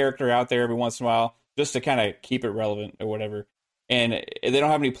popping a character out there every once in a while, just to kind of keep it relevant or whatever. And they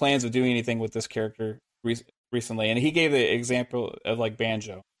don't have any plans of doing anything with this character recently. And he gave the example of like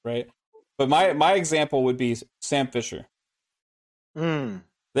Banjo, right? But my example would be Sam Fisher.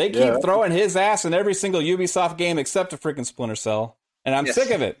 They keep throwing his ass in every single Ubisoft game except a freaking Splinter Cell. And I'm sick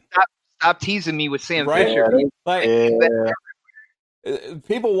of it. Stop teasing me with Sam Fisher.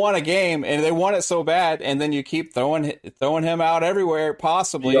 People want a game, and they want it so bad, and then you keep throwing him out everywhere,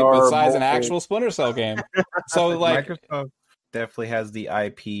 possibly, besides an actual Splinter Cell game. So, like, Microsoft definitely has the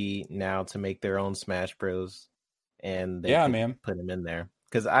IP now to make their own Smash Bros. And they put him in there.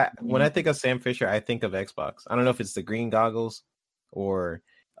 Because when I think of Sam Fisher, I think of Xbox. I don't know if it's the green goggles or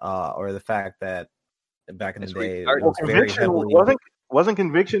the fact that back in the day, it was very heavily. Wasn't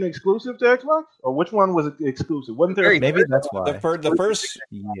Conviction exclusive to Xbox, or which one was it exclusive? Wasn't there? Maybe that's why the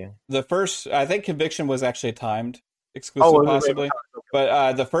first. I think Conviction was actually timed exclusive, possibly.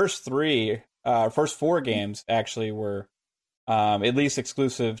 But the first first four games actually were at least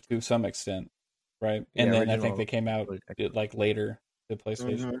exclusive to some extent, right? And then I think they came out like later to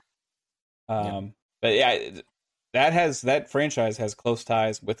PlayStation. But yeah, that franchise has close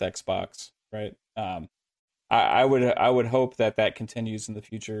ties with Xbox, right? I would hope that continues in the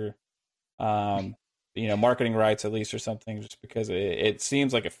future. Marketing rights at least or something, just because it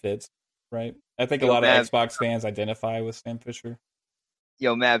seems like it fits, right? I think a lot of Xbox fans identify with Sam Fisher.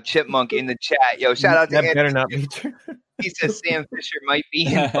 Yo, Mav Chipmunk in the chat. Yo, shout out to that better not be true. He says Sam Fisher might be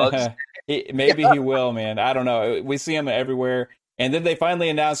in Bugs. Maybe he will, man. I don't know. We see him everywhere. And then they finally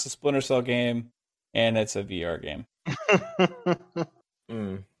announced the Splinter Cell game, and it's a VR game.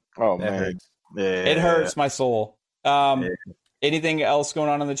 Oh, man. Hurts. Yeah. It hurts my soul. Anything else going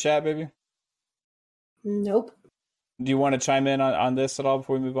on in the chat, baby? Nope. Do you want to chime in on this at all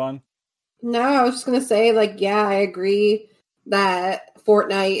before we move on? No, I was just going to say, I agree that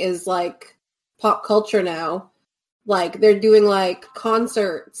Fortnite is, pop culture now. They're doing,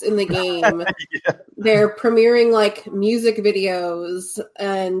 concerts in the game. they're premiering like music videos,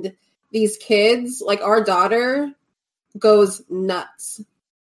 and these kids, like our daughter, goes nuts.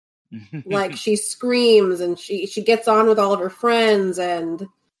 Like she screams and she gets on with all of her friends, and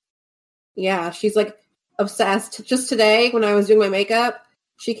yeah, she's like obsessed. Just today when I was doing my makeup,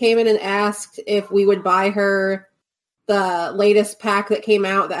 she came in and asked if we would buy her the latest pack that came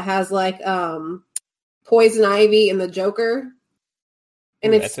out that has like Poison Ivy and the Joker,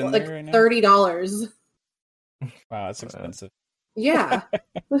 and it's like right $30. Wow, that's expensive. Yeah.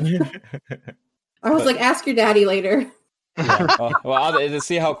 I was like, ask your daddy later. Yeah. Well, to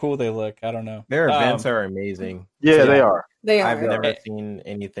see how cool they look. I don't know. Their events are amazing. Yeah, they are. They are. I've never seen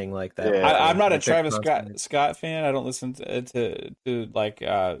anything like that. Yeah. I'm not a Like, they're Travis Scott fan. I don't listen to like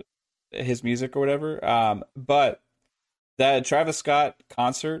his music or whatever. But that Travis Scott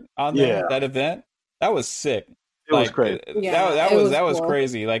concert on there, that event, that was sick. It was crazy. That was cool.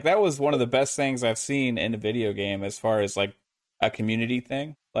 crazy. Like that was one of the best things I've seen in a video game as far as like a community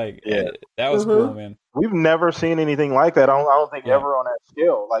thing. Like that was cool, man. We've never seen anything like that. I don't think ever on that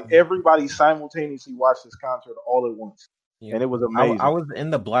scale. Like everybody simultaneously watched this concert all at once, and it was amazing. I was in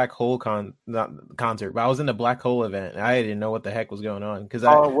the Black Hole concert, but I was in the Black Hole event, and I didn't know what the heck was going on because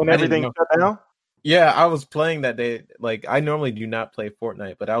when everything shut down. Yeah, I was playing that day. Like I normally do not play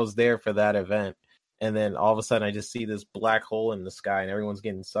Fortnite, but I was there for that event. And then all of a sudden, I just see this black hole in the sky, and everyone's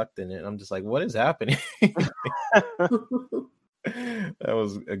getting sucked in it. And I'm just like, "What is happening?" That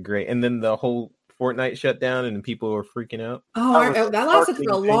was great. And then the whole Fortnite shut down, and people were freaking out. Oh, that lasted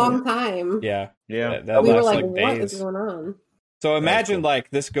for a long time. Yeah. That we were lasted like, "What is going on?" So imagine like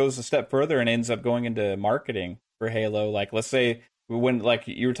this goes a step further and ends up going into marketing for Halo. Like, let's say when like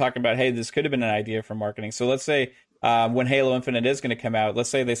you were talking about, hey, this could have been an idea for marketing. So let's say when Halo Infinite is going to come out, let's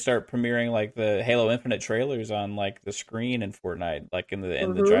say they start premiering like the Halo Infinite trailers on like the screen in Fortnite, like in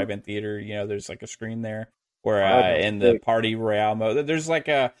the drive-in theater. You know, there's like a screen there, or in the party royale mode. There's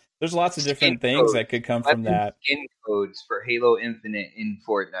lots of different things that could come from that. Skin codes for Halo Infinite in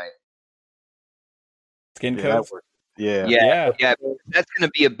Fortnite. Skin codes. Yeah. That's going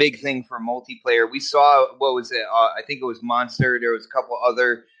to be a big thing for multiplayer. We saw what was it? I think it was Monster. There was a couple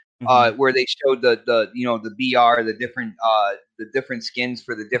other. Where they showed the BR, the different skins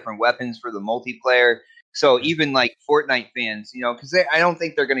for the different weapons for the multiplayer. So even like Fortnite fans, because I don't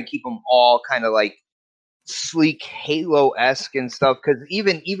think they're going to keep them all kind of like sleek Halo-esque and stuff. Because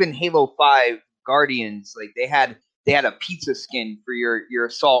even Halo 5 Guardians, like they had a pizza skin for your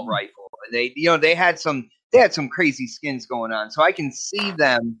assault rifle. They had some crazy skins going on. So I can see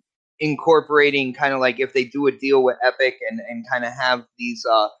them incorporating kind of like if they do a deal with Epic and kind of have these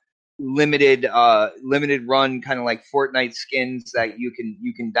limited run kind of like Fortnite skins that you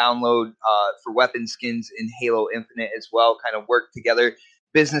can download for weapon skins in Halo Infinite as well, kind of work together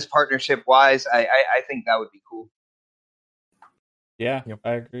business partnership wise. I think that would be cool. Yeah, yep.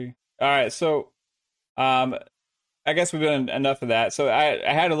 I agree. All right, so I guess we've done enough of that. So I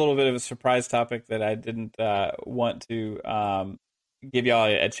had a little bit of a surprise topic that I didn't want to give y'all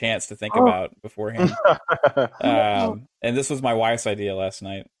a chance to think about beforehand. And this was my wife's idea last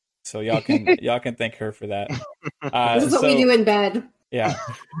night. So y'all can thank her for that. This is what we do in bed. Yeah.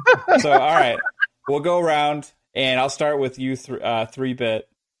 So all right, we'll go around, and I'll start with you. 3-bit.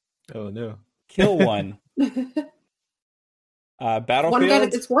 Oh no! Kill one.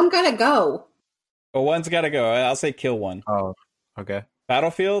 Battlefield. One gotta go. Oh, one's gotta go. I'll say kill one. Oh, okay.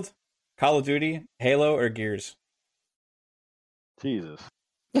 Battlefield, Call of Duty, Halo, or Gears. Jesus.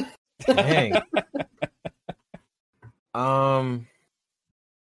 Dang.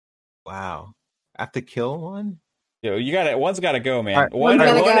 Wow. I have to kill one? You got it. One's got to go, man. Right. One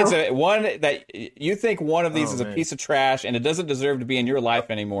that you think one of these is a piece of trash and it doesn't deserve to be in your life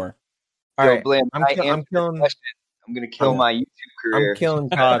anymore. All right, Blam, I'm killing. I'm going to kill my YouTube career. I'm killing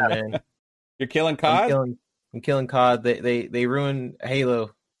COD, man. You're killing COD? I'm killing COD. They ruined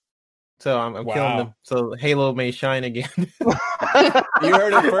Halo, so I'm killing them. So Halo may shine again. You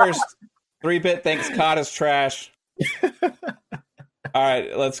heard it first. 3-bit thinks COD is trash. All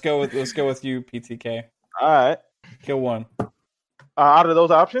right, let's go with you, PTK. All right, kill one. Out of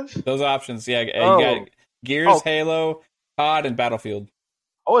those options? Those options, yeah. You got Gears, Halo, COD, and Battlefield.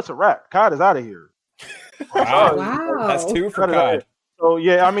 Oh, it's a wrap. COD is out of here. Wow. That's 2 for COD. So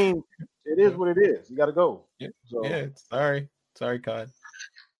yeah, I mean, it is what it is. You got to go. Yeah. So. Yeah. Sorry, COD.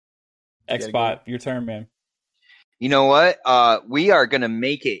 Xbot, your turn, man. You know what? We are gonna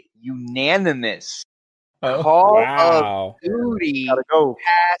make it unanimous. Oh. Call of Duty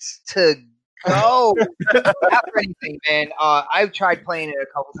has to go. Not for anything, man. I've tried playing it a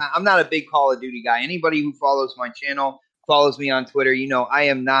couple times. I'm not a big Call of Duty guy. Anybody who follows my channel follows me on Twitter, I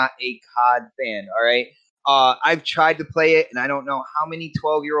am not a COD fan. All right. I've tried to play it, and I don't know how many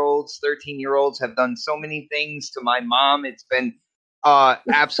 12-year-olds, 13-year-olds have done so many things to my mom. It's been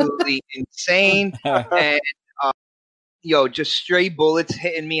absolutely insane. And just stray bullets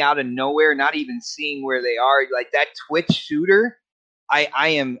hitting me out of nowhere, not even seeing where they are. Like that Twitch shooter, I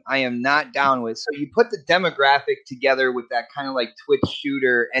am not down with. So you put the demographic together with that kind of like Twitch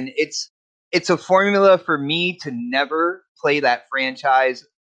shooter, and it's a formula for me to never play that franchise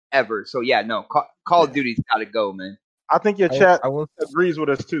ever. So yeah, no, Call of Duty's got to go, man. I think your chat agrees with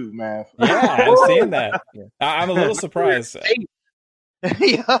us too, man. Yeah, I'm seeing that. I'm a little surprised.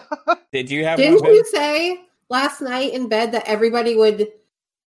 Yeah. Did you have? Didn't you say last night in bed that everybody would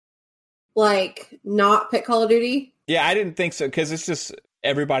like not pick Call of Duty? Yeah, I didn't think so because it's just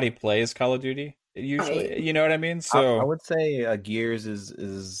everybody plays Call of Duty usually. Right. You know what I mean? So I would say Gears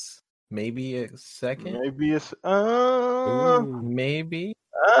is maybe a second. Maybe it's maybe.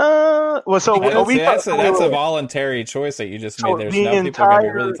 Well, so that's a voluntary choice that you just made. There's no people are going to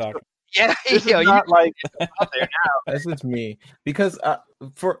be really talking. Yeah, this is not like out there now. That's just me because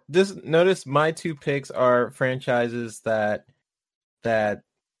for this, notice my two picks are franchises that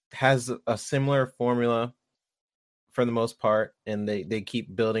has a similar formula for the most part, and they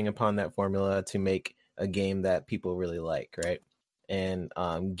keep building upon that formula to make a game that people really like, right? And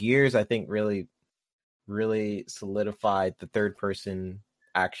Gears, I think, really solidified the third-person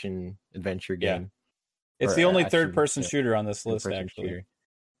action adventure game. Yeah. It's the only third-person shooter on this list, actually. Shooter.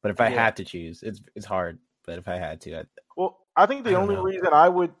 But if I had to choose, it's hard. But if I had to, I think the only reason I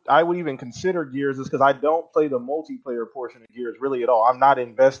would even consider Gears is because I don't play the multiplayer portion of Gears really at all. I'm not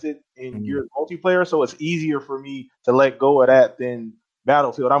invested in Gears multiplayer, so it's easier for me to let go of that than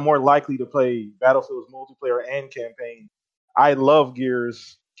Battlefield. I'm more likely to play Battlefield's multiplayer and campaign. I love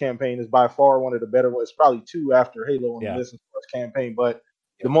Gears campaign. Is by far one of the better ones. It's probably 2 after Halo on the list as far as campaign, but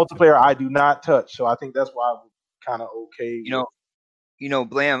the multiplayer I do not touch. So I think that's why I'm kind of okay.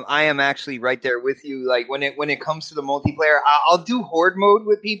 Blam, I am actually right there with you. Like when it comes to the multiplayer, I'll do horde mode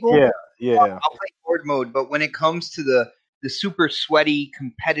with people. Yeah. I'll play horde mode, but when it comes to the super sweaty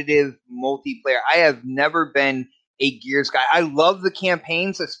competitive multiplayer, I have never been a Gears guy. I love the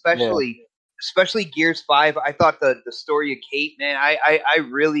campaigns, especially Gears 5. I thought the story of Kate, man, I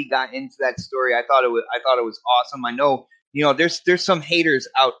really got into that story. I thought it was awesome. I know, there's some haters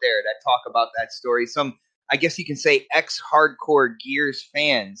out there that talk about that story. Some, I guess you can say, ex-hardcore Gears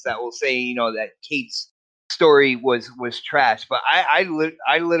fans that will say, that Kate's story was trash. But I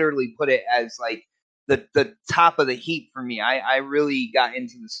literally put it as like the top of the heap for me. I really got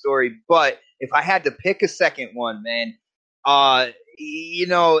into the story. But if I had to pick a second one, man, I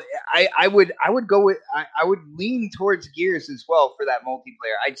would go with I would lean towards Gears as well for that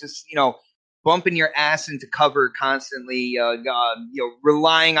multiplayer. I just bumping your ass into cover constantly,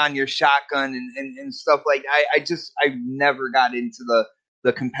 relying on your shotgun and stuff like that. I never got into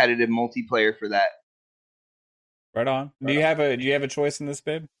the competitive multiplayer for that. Right on. Do you have a choice in this,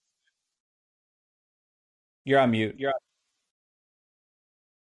 babe? You're on mute.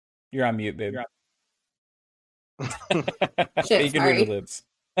 You're on mute, babe. Shit, you can read the lips.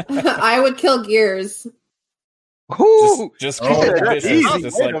 I would kill Gears. Just call it vicious,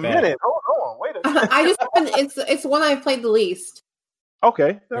 just wait like a that. minute. Hold on. Wait a minute. I just it's one I've played the least.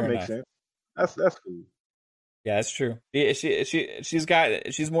 Okay, that Fair makes enough. sense. That's cool. Yeah, that's true.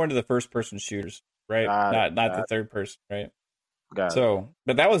 She's more into the first person shooters, right? Not the third person, right? Got it. So,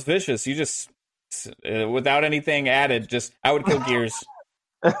 but that was vicious. You just without anything added, I would kill Gears.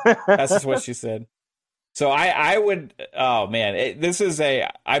 That's just what she said. So I would. Oh man,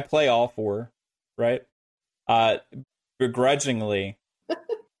 I play all 4, right? Begrudgingly.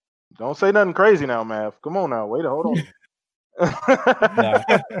 Don't say nothing crazy now, Mav. Come on now. Wait, hold on. No,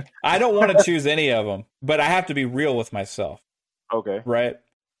 I don't want to choose any of them, but I have to be real with myself. Okay. Right.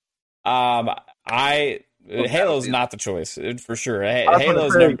 Halo's not the choice for sure.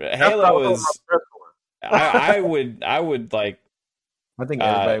 Halo is. I would like. I think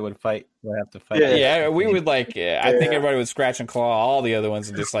everybody would have to fight. Yeah, we would like. I think everybody would scratch and claw all the other ones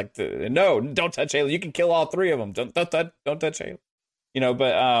and just like, no, don't touch Halo. You can kill all 3 of them. Don't touch Halo.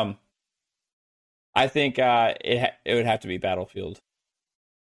 But I think it would have to be Battlefield.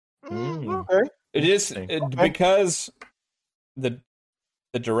 Okay. It is because the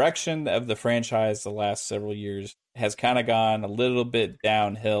direction of the franchise the last several years has kind of gone a little bit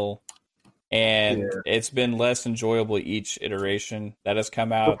downhill. And it's been less enjoyable each iteration that has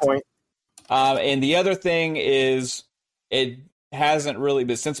come out. Good point. And the other thing is, it hasn't really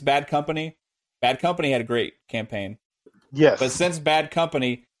been since Bad Company. Bad Company had a great campaign. Yes. But since Bad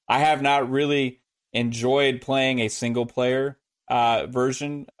Company, I have not really enjoyed playing a single player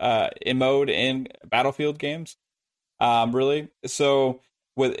version in mode in Battlefield games. Really. So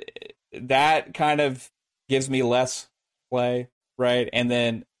with that kind of gives me less play, right? And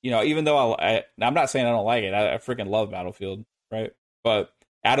then, even though I'm not saying I don't like it, I freaking love Battlefield, right? But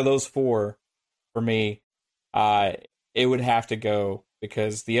out of those four, for me, it would have to go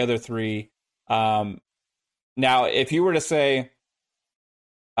because the other three. Now, if you were to say,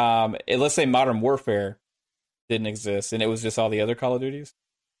 let's say Modern Warfare didn't exist and it was just all the other Call of Duties,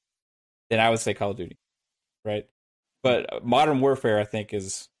 then I would say Call of Duty, right? But Modern Warfare, I think,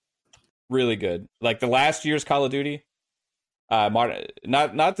 is really good. Like the last year's Call of Duty,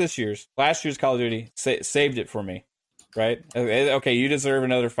 not this year's, last year's Call of Duty saved it for me, right? Okay, you deserve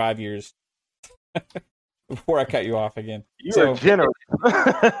another 5 years before I cut you off again. You're generous.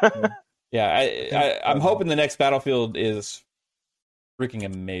 Yeah, I'm hoping the next Battlefield is freaking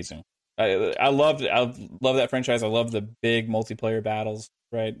amazing. I love that franchise. I love the big multiplayer battles,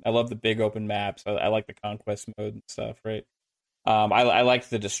 right? I love the big open maps. I like the conquest mode and stuff, right? I like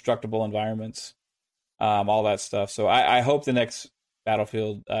the destructible environments, all that stuff. So I hope the next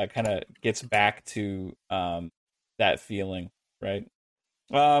Battlefield kind of gets back to that feeling, right?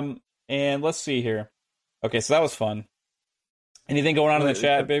 And let's see here. Okay, so that was fun. Anything going on in the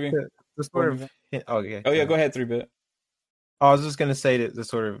chat, baby? The sort of Oh yeah, go ahead, 3-bit. I was just gonna say that the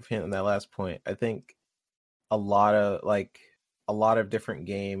sort of hint on that last point. I think a lot of different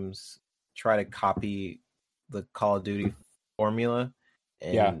games try to copy the Call of Duty formula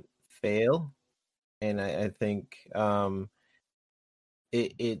and fail, and I think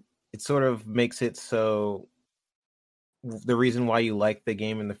it sort of makes it so the reason why you like the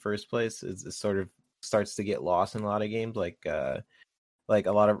game in the first place is it sort of starts to get lost in a lot of games, like a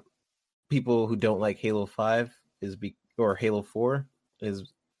lot of people who don't like Halo 5 or Halo 4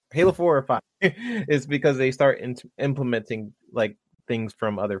 is Halo 4 or 5 is because they start implementing like things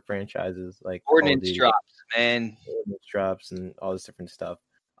from other franchises like Ordnance drops, man. Ordnance drops and all this different stuff.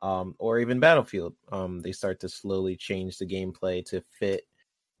 Or even Battlefield. They start to slowly change the gameplay to fit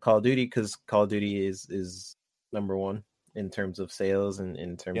Call of Duty because Call of Duty is number one in terms of sales and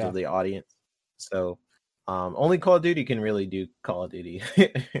in terms of the audience. So only Call of Duty can really do Call of Duty.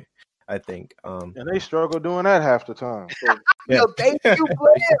 I think. And they struggle doing that half the time. So, Yo, thank you,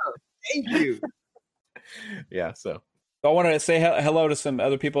 Blair. Thank you. Yeah, so I wanted to say hello to some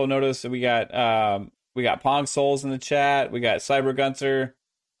other people. Notice we got Pong Souls in the chat. We got Cyber Gunter.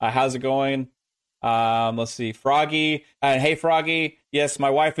 How's it going? Let's see, Froggy. Hey, Froggy. Yes, my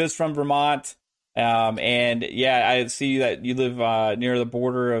wife is from Vermont. And yeah, I see that you live near the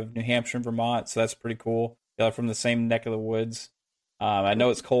border of New Hampshire and Vermont, so that's pretty cool. You're from the same neck of the woods. I know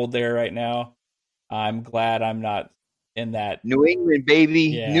it's cold there right now. I'm glad I'm not in that. New England, baby.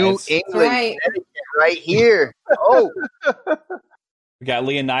 Yeah, New England. Right here. Oh. We got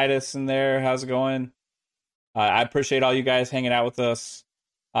Leonidas in there. How's it going? I appreciate all you guys hanging out with us.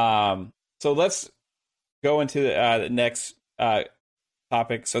 So let's go into the next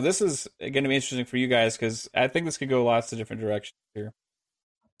topic. So this is going to be interesting for you guys because I think this could go lots of different directions here.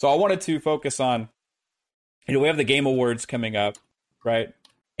 So I wanted to focus on, we have the Game Awards coming up, right?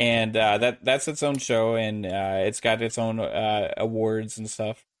 And that's its own show, and it's got its own awards and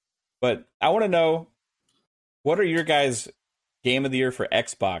stuff. But I want to know, what are your guys' game of the year for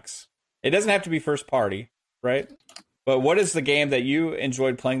Xbox? It doesn't have to be first party, right? But what is the game that you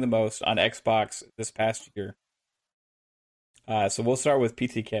enjoyed playing the most on Xbox this past year? So we'll start with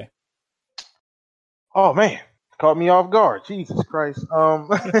PTK. Oh man, caught me off guard. Jesus Christ. You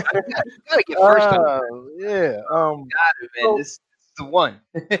gotta get first yeah. Got it, man. This is the one.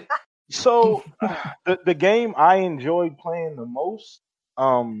 So the game I enjoyed playing the most,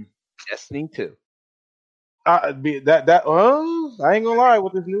 Destiny 2. I ain't gonna lie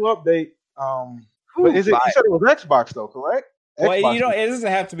with this new update. But you said it was Xbox though, correct? Well, Xbox. it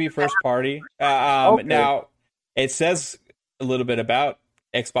doesn't have to be first party. Okay. Now, it says a little bit about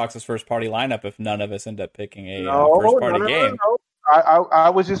Xbox's first party lineup if none of us end up picking a first party game. No. I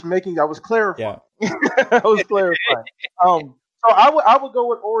was just I was clarifying. Yeah. I was clarifying. So I would go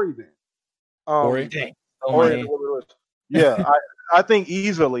with Ori then. Ori? Ori. Yeah, I think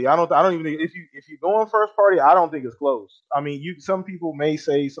easily. I don't even think if you go on first party, I don't think it's close. I mean, some people may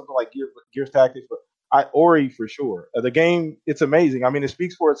say something like Gears Tactics, but Ori for sure. The game, it's amazing. I mean, it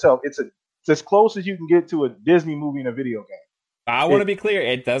speaks for itself. It's as close as you can get to a Disney movie in a video game. I want to be clear.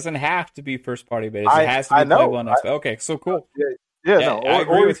 It doesn't have to be first party, but it has to be playable on Xbox. Okay, so cool. No, I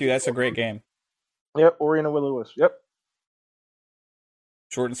agree with you. That's a great game. Yep, Ori and the Will of the Wisp. Yep.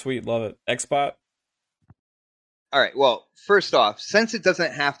 Short and sweet. Love it. Xbox? All right. Well, first off, since it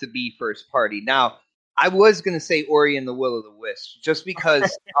doesn't have to be first party, now I was going to say Ori and the Will of the Wisp, just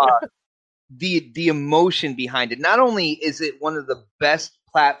because the emotion behind it. Not only is it one of the best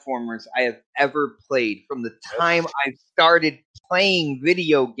platformers I have ever played from the time I started playing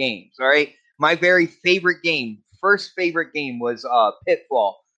video games. All right, my very favorite game, first favorite game was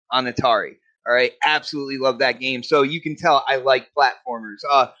Pitfall on Atari. All right, absolutely love that game. So you can tell I like platformers.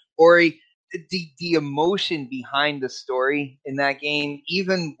 Ori, the emotion behind the story in that game,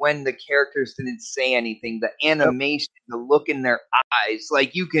 even when the characters didn't say anything, the animation, the look in their eyes,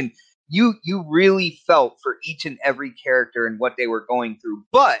 like you really felt for each and every character and what they were going through.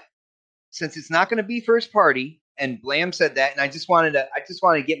 But since it's not going to be first party, and Blam said that, and I just wanted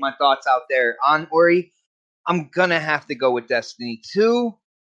to get my thoughts out there on Ori, I'm gonna have to go with Destiny 2,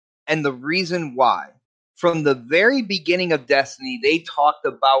 and the reason why. From the very beginning of Destiny, they talked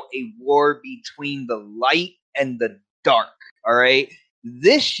about a war between the light and the dark. All right.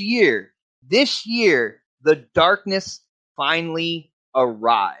 This year, the darkness finally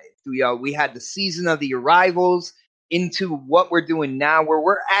arrived. We had the season of the arrivals into what we're doing now, where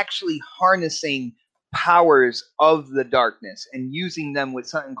we're actually harnessing powers of the darkness and using them with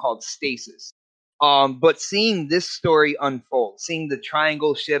something called stasis. But seeing this story unfold, seeing the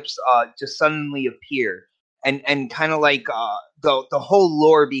triangle ships just suddenly appear, and kind of like the whole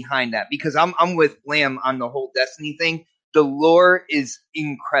lore behind that, because I'm with Lamb on the whole Destiny thing. The lore is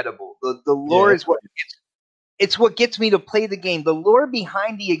incredible. The lore is what gets me to play the game. The lore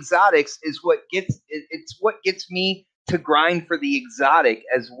behind the exotics is what gets me to grind for the exotic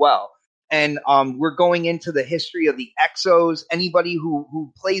as well. And we're going into the history of the Exos. Anybody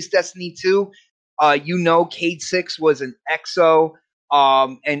who plays Destiny 2, Cade 6 was an Exo.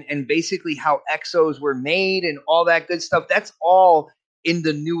 And basically how Exos were made and all that good stuff. That's all in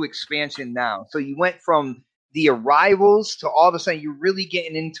the new expansion now. So you went from the arrivals to all of a sudden you're really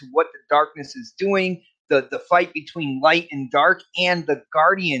getting into what the darkness is doing, the fight between light and dark, and the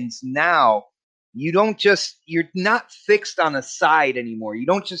Guardians now. You're not fixed on a side anymore. You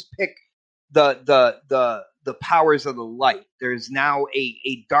don't just pick the powers of the light. There's now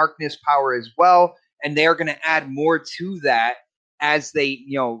a darkness power as well, and they're going to add more to that as they,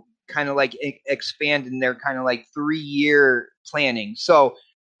 kind of like expand in their kind of like 3-year planning. So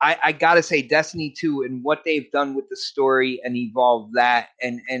I gotta say, Destiny 2 and what they've done with the story and evolve that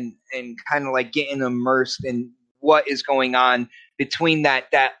and kind of like getting immersed in what is going on between that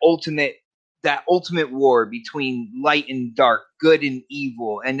ultimate war between light and dark, good and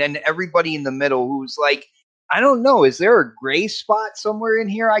evil, and then everybody in the middle who's like, I don't know, is there a gray spot somewhere in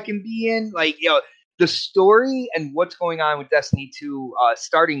here I can be in? Like, the story and what's going on with Destiny 2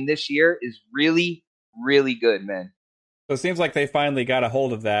 starting this year is really, really good, man. So it seems like they finally got a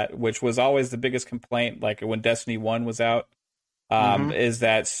hold of that, which was always the biggest complaint, like when Destiny 1 was out, is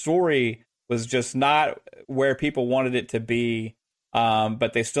that story was just not where people wanted it to be,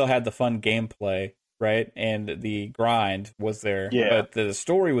 but they still had the fun gameplay, right? And the grind was there, but the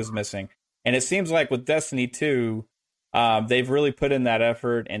story was missing. And it seems like with Destiny 2, they've really put in that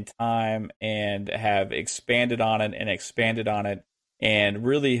effort and time and have expanded on it and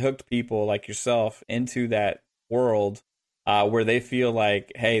really hooked people like yourself into that world where they feel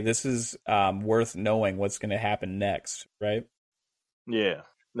like, hey, this is worth knowing what's going to happen next, right? Yeah.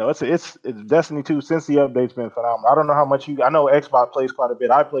 No, it's Destiny 2 since the update's been phenomenal. I don't know how much I know Xbox plays quite a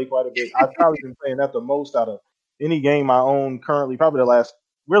bit. I play quite a bit. I've probably been playing that the most out of any game I own currently, probably the last,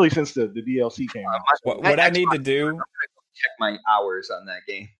 really since the DLC came out. What I need to do, I'm gonna check my hours on that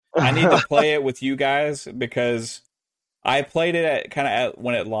game. I need to play it with you guys because I played it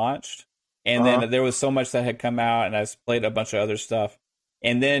when it launched, and then there was so much that had come out, and I played a bunch of other stuff.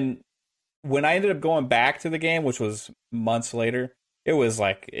 And then when I ended up going back to the game, which was months later, it was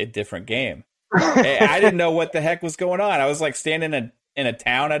like a different game. I didn't know what the heck was going on. I was like standing in a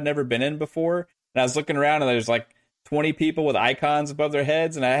town I'd never been in before, and I was looking around, and there's like 20 people with icons above their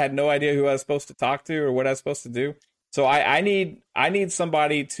heads, and I had no idea who I was supposed to talk to or what I was supposed to do. So I need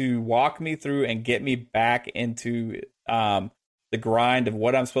somebody to walk me through and get me back into the grind of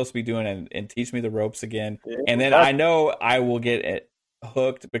what I'm supposed to be doing and teach me the ropes again. And then I know I will get it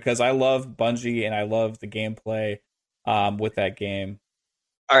hooked because I love Bungie and I love the gameplay with that game.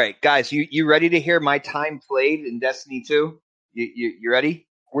 All right, guys, you ready to hear my time played in Destiny 2? You ready?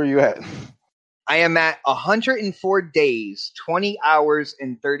 Where you at? I am at 104 days, 20 hours,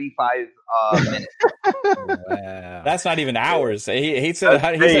 and 35 minutes. Wow. That's not even hours. He said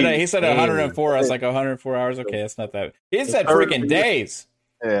 104. I was like 104 hours. Okay, that's not that. He said freaking days.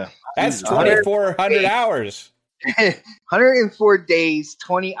 Yeah, that's 2,400 hours. 104 days,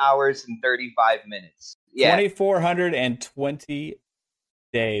 20 hours, and 35 minutes. Yeah. 2,420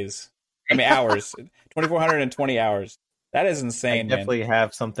 days. I mean, hours. 2,420 hours. That is I insane, man. definitely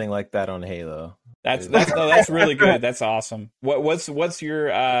have something like that on Halo. That's really good. That's awesome. What's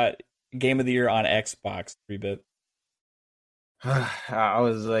your game of the year on Xbox 3-bit? I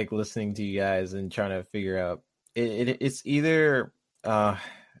was like listening to you guys and trying to figure out. It's either Jedi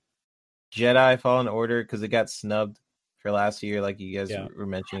Fallen Order because it got snubbed for last year, like you guys were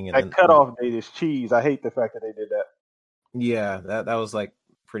mentioning. And That cutoff date is cheese. I hate the fact that they did that. Yeah, that was like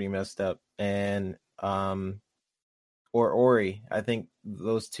pretty messed up. And or Ori. I think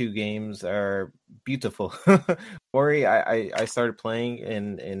those two games are beautiful. Ori, I started playing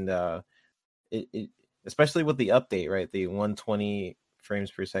and it especially with the update, right? The 120 frames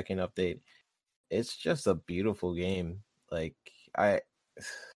per second update. It's just a beautiful game. Like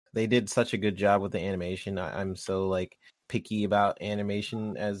they did such a good job with the animation. I'm so like picky about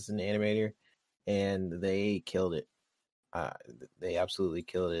animation as an animator, and they killed it. They absolutely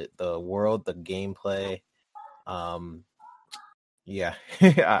killed it. The world, the gameplay. Yeah.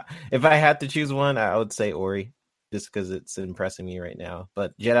 If I had to choose one, I would say Ori, just because it's impressing me right now.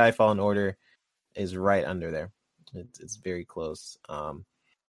 But Jedi Fallen Order is right under there. It's very close.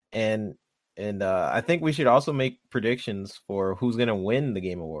 And I think we should also make predictions for who's gonna win the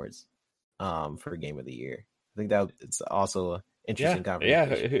Game Awards, for Game of the Year. I think that it's also an interesting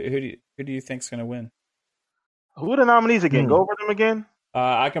conversation. Yeah. Who do you think's gonna win? Who are the nominees again? Go over them again.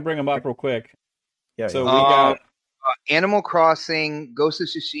 I can bring them up real quick. Yeah. So we got Animal Crossing, Ghost of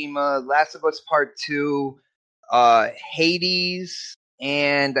Tsushima, Last of Us Part 2, Hades,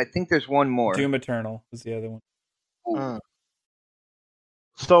 and I think there's one more. Doom Eternal is the other one.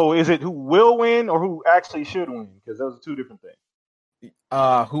 So is it who will win or who actually should win? Because those are two different things.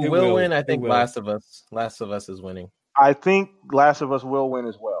 Who will win? I think Last of Us. Last of Us is winning. I think Last of Us will win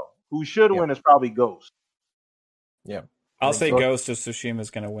as well. Who should win is probably Ghost. Yeah. I'll say Ghost of Tsushima is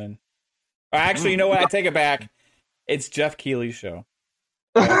going to win. Actually, you know what? I take it back. It's Jeff Keighley's show.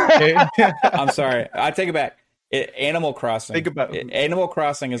 I'm sorry. I take it back. Animal Crossing. Animal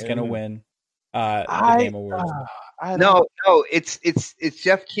Crossing is going to win the Game Awards. No, it's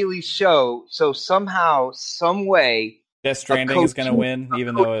Jeff Keighley's show. So somehow, some way, Death Stranding is going to win,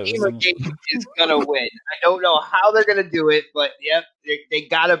 even though it was is going to win. I don't know how they're going to do it, but yep, they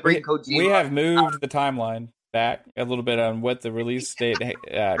got to bring Kojima. We have moved the timeline back a little bit on what the release date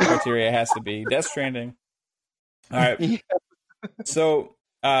criteria has to be. Death Stranding. All right. Yeah. So,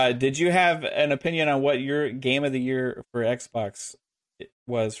 did you have an opinion on what your game of the year for Xbox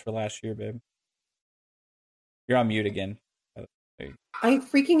was for last year, babe? You're on mute again. I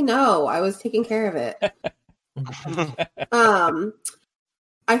freaking know. I was taking care of it.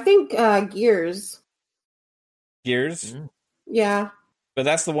 I think Gears. Gears? Yeah. But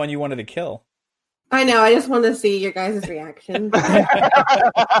that's the one you wanted to kill. I know. I just want to see your guys' reaction.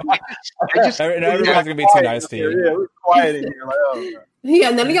 Everyone's going to be too nice to you. Yeah, we're quiet in here. Like, oh.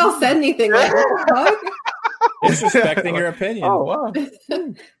 Yeah, none of y'all said anything. Like, what the fuck? Disrespecting your opinion. Oh,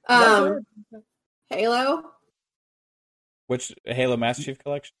 wow. Halo? Which Halo Master Chief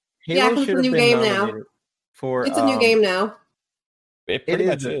Collection? Yeah, it's a new game now. It's a new game now. It pretty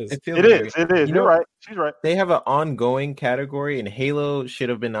much is. It is. You're right. She's right. They have an ongoing category, and Halo should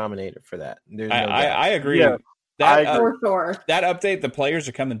have been nominated for that. I agree. Yeah, for sure. That update, the players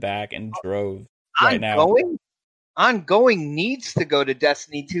are coming back in droves right now. Ongoing needs to go to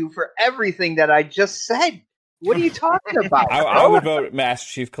Destiny 2 for everything that I just said. What are you talking about? I would vote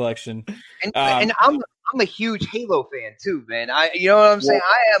Master Chief Collection. And I'm a huge Halo fan too, man. You know what I'm saying?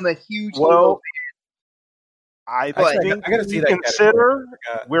 I am a huge Halo fan. I think I gotta see that. Consider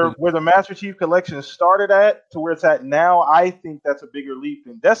where the Master Chief Collection started at to where it's at now. I think that's a bigger leap.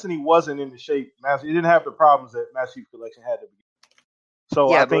 And Destiny wasn't in the shape. It didn't have the problems that Master Chief Collection had to be. So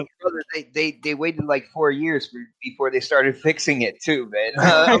yeah, I think they waited like 4 years before they started fixing it too,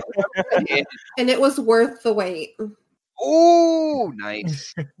 man. And it was worth the wait. Oh,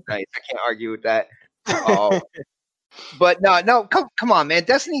 nice. I can't argue with that. But no, come on, man.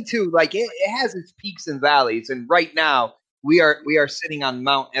 Destiny 2, like it has its peaks and valleys, and right now we are sitting on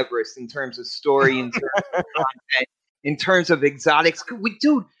Mount Everest in terms of story, in terms of content, in terms of exotics.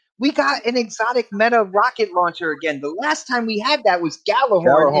 We got an exotic meta rocket launcher again. The last time we had that was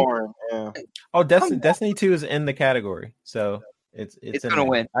Gjallarhorn. Yeah. Oh, Destiny 2 is in the category, so it's gonna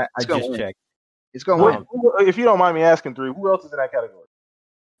win. I just checked. It's gonna win. If you don't mind me asking, who else is in that category?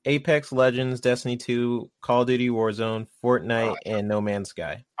 Apex Legends, Destiny 2, Call of Duty Warzone, Fortnite, and No Man's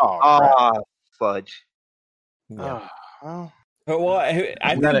Sky. Fudge. Yeah. Well, I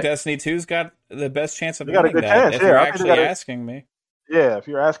think Destiny 2's got the best chance of winning got a good that. Chance, if you're actually asking me. Yeah, if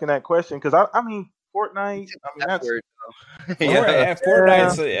you're asking that question, because I mean, Fortnite. I mean, that's Word,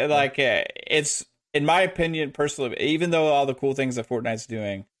 Fortnite's like it's, in my opinion, personally, even though all the cool things that Fortnite's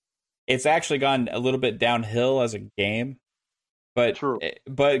doing, it's actually gone a little bit downhill as a game, but True.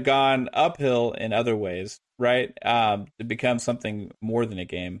 but gone uphill in other ways, right? To become something more than a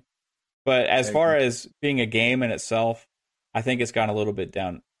game. But as far as being a game in itself, I think it's gone a little bit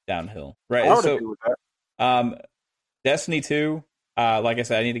downhill, right? I would agree with that. Destiny 2, like I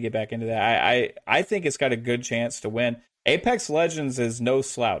said, I need to get back into that. I think it's got a good chance to win. Apex Legends is no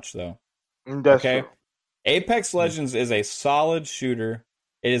slouch, though. That's true. Apex Legends is a solid shooter.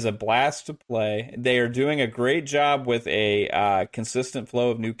 It is a blast to play. They are doing a great job with a consistent flow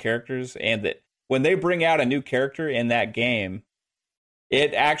of new characters, and that when they bring out a new character in that game,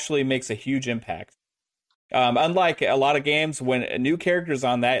 it actually makes a huge impact. Unlike a lot of games, when new characters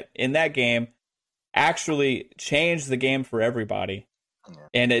in that game actually change the game for everybody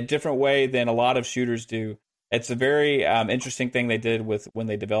in a different way than a lot of shooters do. It's a very interesting thing they did with when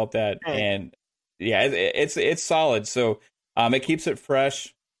they developed that, and yeah, it's solid. So it keeps it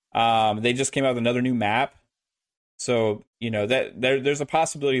fresh. They just came out with another new map, so that there's a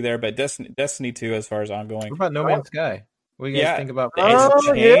possibility there. But Destiny 2, as far as ongoing, what about No Man's Sky? What do you guys think about? It's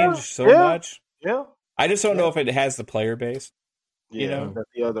changed so much. Yeah, I just don't know if it has the player base. That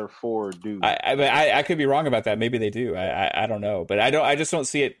the other four do. I could be wrong about that. Maybe they do. I don't know, but I just don't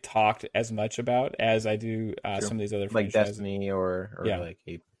see it talked as much about as I do some of these other like franchises. Destiny or like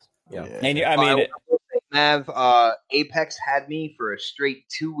Apex. Yeah. And I mean, Mav, Apex had me for a straight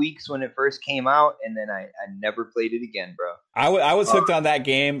 2 weeks when it first came out, and then I never played it again, bro. I was hooked on that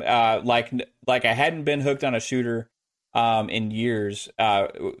game, like I hadn't been hooked on a shooter in years,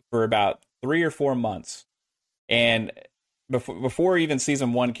 for about 3 or 4 months, and before even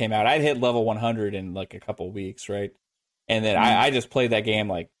season 1 came out, I'd hit level 100 in like a couple of weeks, right? And then I just played that game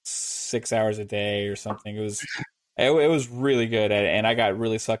like 6 hours a day or something. It was really good, and I got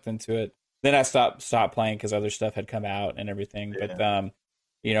really sucked into it. Then I stopped playing because other stuff had come out and everything. Yeah.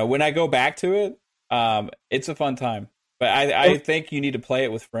 But when I go back to it, it's a fun time. But I think you need to play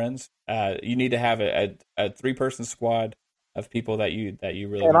it with friends. You need to have a 3-person squad of people that you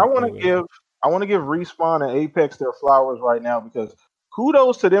really. And I want to give Respawn and Apex their flowers right now, because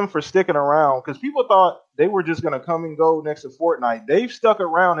kudos to them for sticking around. Because people thought they were just going to come and go next to Fortnite. They've stuck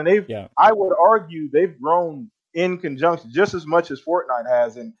around, and I would argue they've grown in conjunction just as much as Fortnite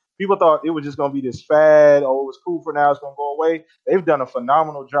has. And people thought it was just going to be this fad. Oh, it was cool for now, it's going to go away. They've done a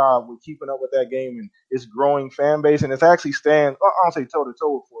phenomenal job with keeping up with that game and its growing fan base. And it's actually I don't say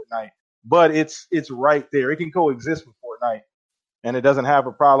toe-to-toe with Fortnite, but it's right there. It can coexist with Fortnite, and it doesn't have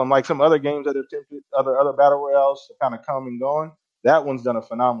a problem. Like some other games that have attempted, other battle royales kind of come and gone. That one's done a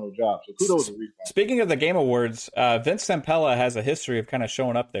phenomenal job. So kudos to Respawn. Speaking of the Game Awards, Vince Zampella has a history of kind of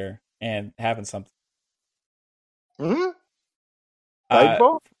showing up there and having something. Mm-hmm.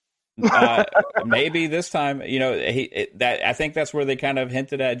 Maybe this time, I think that's where they kind of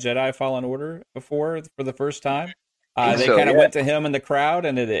hinted at Jedi Fallen Order before for the first time. They kind of went to him in the crowd,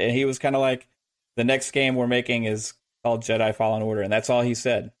 and he was kind of like, the next game we're making is called Jedi Fallen Order, and that's all he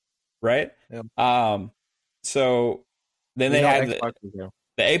said, right? Yeah. So then they had the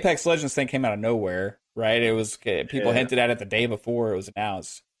Apex Legends thing came out of nowhere, right? It was people hinted at it the day before it was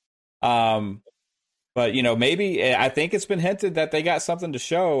announced. But maybe I think it's been hinted that they got something to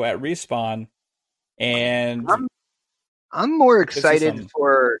show at Respawn, and I'm more excited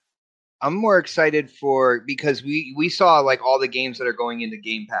for because we saw like all the games that are going into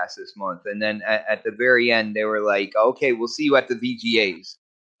Game Pass this month, and then at the very end they were like, okay, we'll see you at the VGAs,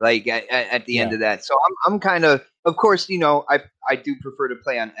 like at the end of that. So I'm kind of course I do prefer to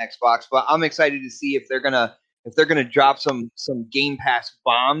play on Xbox, but I'm excited to see if they're gonna drop some Game Pass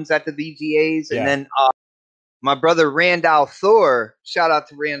bombs at the VGAs. And then my brother Randall Thor, shout out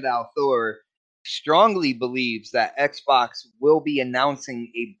to Randall Thor, strongly believes that Xbox will be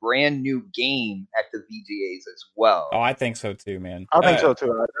announcing a brand new game at the VGAs as well. Oh, I think so too, man. I think so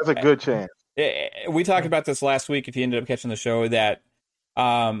too. That's a good chance. We talked about this last week, if you ended up catching the show, that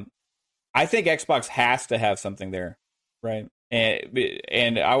I think Xbox has to have something there, right?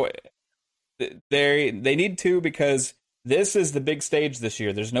 And they need to, because this is the big stage this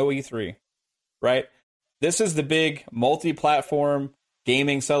year. There's no E3, right? This is the big multi-platform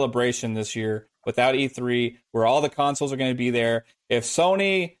gaming celebration this year without E3, where all the consoles are going to be there. If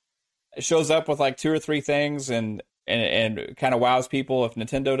Sony shows up with like 2 or 3 things and kind of wows people, if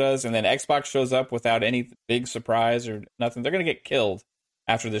Nintendo does, and then Xbox shows up without any big surprise or nothing, they're going to get killed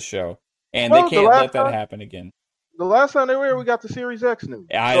after this show. And they can't let that happen again. The last time they were here, we got the Series X news.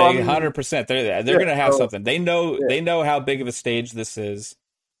 100%. They're going to have something. They know how big of a stage this is,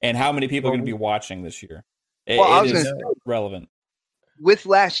 and how many people are going to be watching this year. Well, I was It is gonna say, relevant. with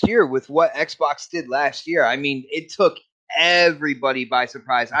last year, with what Xbox did last year, I mean, it took everybody by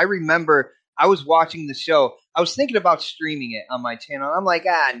surprise. I remember I was watching the show. I was thinking about streaming it on my channel. I'm like,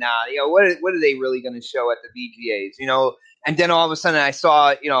 nah, what are they really going to show at the VGAs, And then all of a sudden, I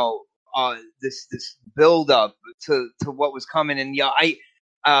saw, this build up to what was coming, and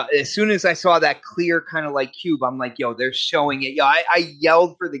as soon as I saw that clear kind of like cube, I'm like, they're showing it. I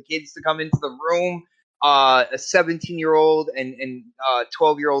yelled for the kids to come into the room. A 17-year-old and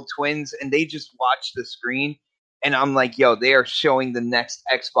 12-year-old twins, and they just watched the screen. And I'm like, they are showing the next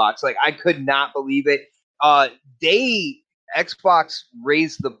Xbox. Like, I could not believe it. Xbox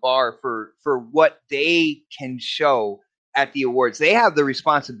raised the bar for what they can show at the awards. They have the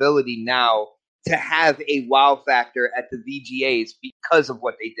responsibility now to have a wow factor at the VGAs because of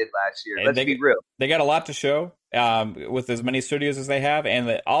what they did last year. Let's be real. They got a lot to show with as many studios as they have,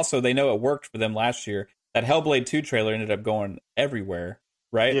 and also they know it worked for them last year. That Hellblade 2 trailer ended up going everywhere,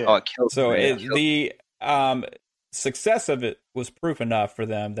 right? Yeah. Oh, it killed the success of it was proof enough for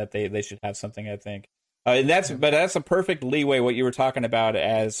them that they should have something, I think. But that's a perfect leeway, what you were talking about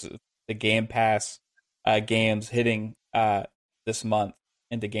as the Game Pass games hitting this month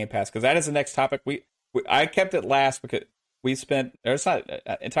into Game Pass, because that is the next topic. I kept it last because it's not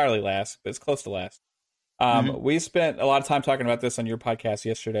entirely last, but it's close to last. We spent a lot of time talking about this on your podcast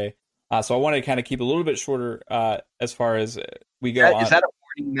yesterday, so I wanted to kind of keep it a little bit shorter as far as we go. Is that a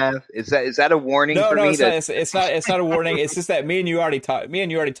warning, Mav? Is that a warning? No, for me it's not a warning. It's just that me and you already talked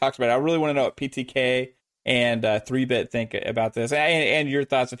about it. I really want to know what PTK and 3-Bit think about this, and your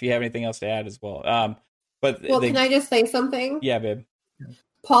thoughts if you have anything else to add as well. Can I just say something? Yeah, babe.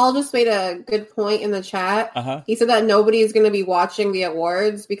 Paul just made a good point in the chat. He said that nobody is going to be watching the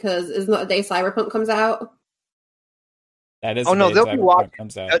awards because isn't that the day Cyberpunk comes out? That is. Oh no, they'll be watching.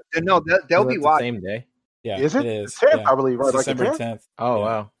 Comes out. No, they'll be watching. The same day. Yeah, is it? It is. The 10th, Yeah. I believe, right? Like December the 10th? 10th. Oh, Yeah.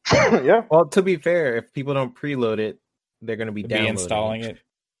 wow. Yeah. Well, to be fair, if people don't preload it, they're going to be downloading installing it.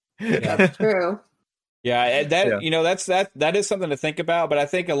 That's true. Yeah, that is something to think about. But I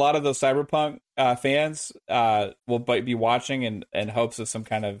think a lot of those Cyberpunk fans will be watching in hopes of some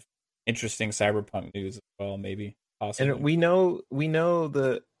kind of interesting Cyberpunk news as well, maybe possibly. And we know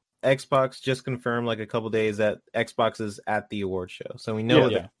the Xbox just confirmed like a couple days that Xbox is at the award show, so we know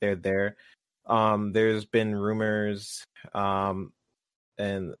that they're there. There's been rumors, and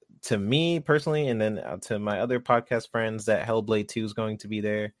to me personally, and then to my other podcast friends, that Hellblade 2 is going to be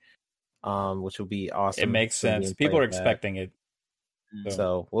there, which will be awesome. It makes sense. People are expecting it,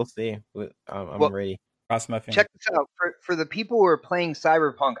 so we'll see. I'm ready. Cross my fingers. Check this out. For the people who are playing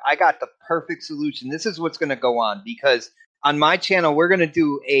Cyberpunk, I got the perfect solution. This is what's going to go on, because on my channel, we're going to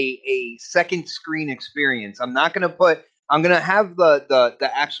do a second screen experience. I'm going to have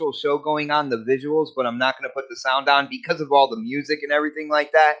the actual show going on, the visuals, but I'm not going to put the sound on because of all the music and everything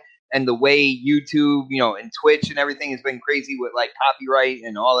like that. And the way YouTube, and Twitch and everything has been crazy with like copyright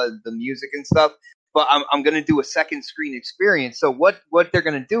and all of the music and stuff. But I'm going to do a second screen experience. So what they're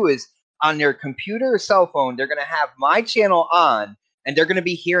going to do is, on their computer or cell phone, they're going to have my channel on, and they're going to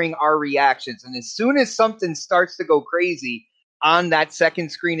be hearing our reactions. And as soon as something starts to go crazy on that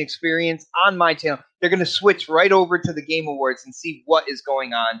second screen experience on my channel, they're going to switch right over to the Game Awards and see what is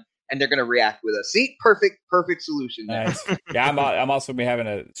going on, and they're going to react with us. See, perfect solution there. Nice. Yeah, I'm also be having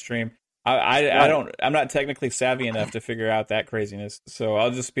a stream. I'm not technically savvy enough to figure out that craziness, so I'll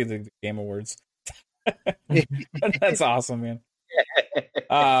just be the Game Awards. That's awesome, man.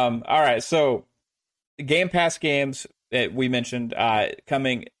 All right, so Game Pass games that we mentioned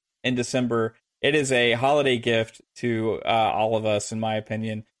coming in December. It is a holiday gift to all of us, in my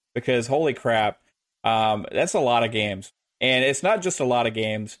opinion, because holy crap, that's a lot of games. And it's not just a lot of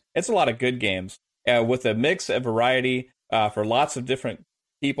games, it's a lot of good games with a mix of variety for lots of different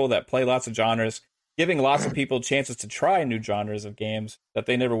people that play lots of genres, giving lots of people chances to try new genres of games that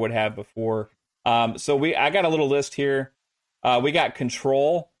they never would have before. So I got a little list here. We got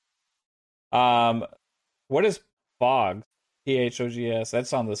Control. What is Phogs? Phogs.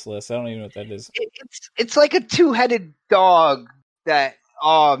 That's on this list. I don't even know what that is. It's like a two-headed dog that.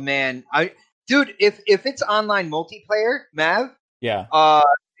 Oh man, dude, if it's online multiplayer, Mav. Yeah.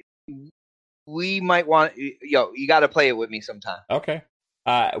 We might want. You got to play it with me sometime. Okay.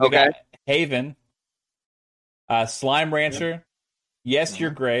 We got Haven. Slime Rancher. Yes,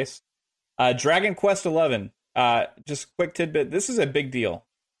 Your Grace. Dragon Quest XI. Just quick tidbit. This is a big deal.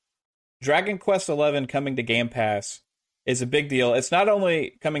 Dragon Quest XI coming to Game Pass is a big deal. It's not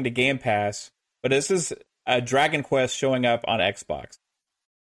only coming to Game Pass, but this is a Dragon Quest showing up on Xbox.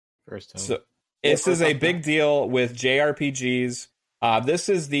 First time. So this is a big deal with JRPGs This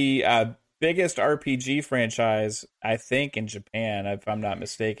is the biggest RPG franchise, I think, in Japan, if I'm not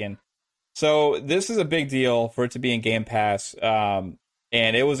mistaken. So this is a big deal for it to be in Game Pass, and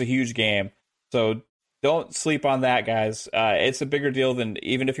it was a huge game. So don't sleep on that, guys. It's a bigger deal than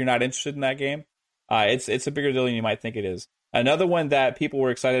even if you're not interested in that game. It's a bigger deal than you might think it is. Another one that people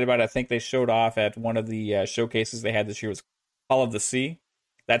were excited about, I think they showed off at one of the showcases they had this year, was Call of the Sea.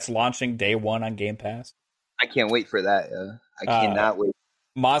 That's launching day one on Game Pass. I can't wait for that. I cannot wait.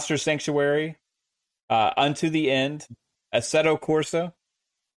 Monster Sanctuary, Unto the End, Assetto Corsa,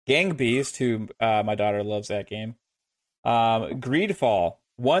 Gang Beast, who my daughter loves that game. Greedfall,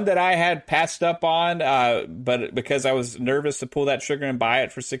 one that I had passed up on, but because I was nervous to pull that trigger and buy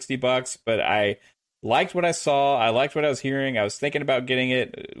it for $60, but I liked what I saw. I liked what I was hearing. I was thinking about getting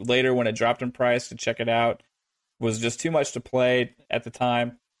it later when it dropped in price to check it out. It was just too much to play at the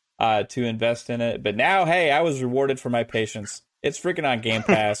time to invest in it. But now, hey, I was rewarded for my patience. It's freaking on Game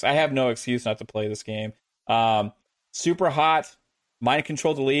Pass. I have no excuse not to play this game. Super Hot, Mind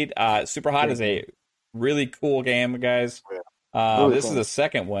Control Delete. Super Hot is a really cool game, guys. This is the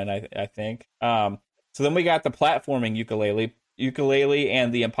second one, I think. So then we got the platforming Yooka-Laylee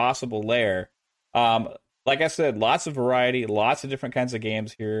and the Impossible Lair. Like I said, lots of variety, lots of different kinds of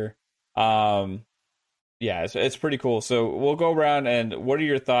games here. Yeah, it's pretty cool. So we'll go around, and what are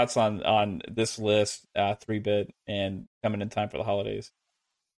your thoughts on this list, 3-bit, and coming in time for the holidays?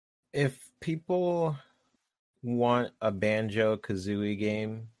 If people want a Banjo-Kazooie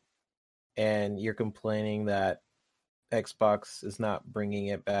game, and you're complaining that Xbox is not bringing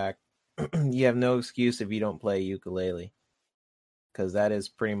it back, you have no excuse if you don't play Yooka-Laylee, because that is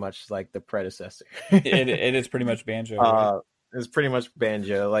pretty much like the predecessor. it is pretty much Banjo. Right? It's pretty much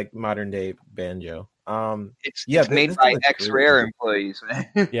Banjo, like modern day Banjo. It's made by X-Rare employees,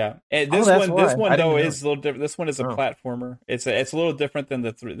 man. Yeah, and this one though is a little different. This one is a platformer. It's a little different than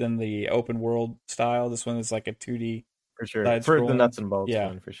the open world style. This one is like a 2D for sure, for the nuts and bolts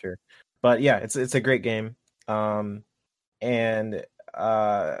one for sure. But yeah, it's a great game. And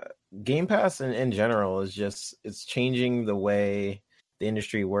Game Pass in general is it's changing the way the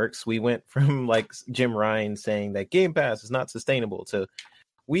industry works. We went from like Jim Ryan saying that Game Pass is not sustainable to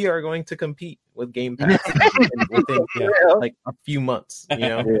we are going to with Game Pass within like a few months, you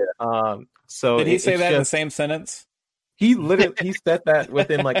know. So did he say that in the same sentence? He said that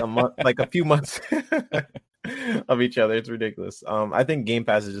within like a month, like a few months of each other. It's ridiculous. I think Game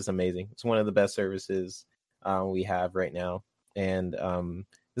Pass is just amazing. It's one of the best services we have right now, and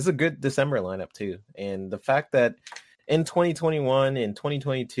this is a good December lineup too. And the fact that in 2021 and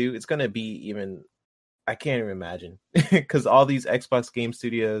 2022, it's going to be even, I can't even imagine, because all these Xbox game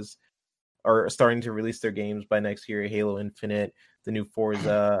studios are starting to release their games by next year. Halo Infinite, the new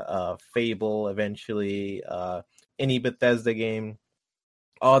Forza, Fable, eventually, any Bethesda game.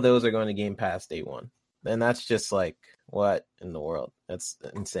 All those are going to Game Pass day one. And that's just like, what in the world? That's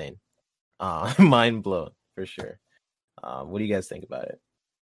insane. Mind blown, for sure. What do you guys think about it?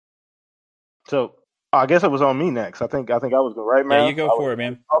 So I guess it was on me next. I think I was good, right, man? Yeah, you go for it,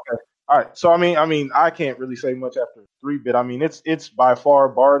 man. Okay. All right. So I mean, I can't really say much after 3-bit. I mean, it's by far,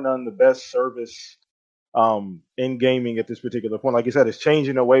 bar none, the best service in gaming at this particular point. Like you said, it's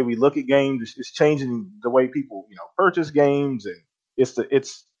changing the way we look at games. It's changing the way people, purchase games, and it's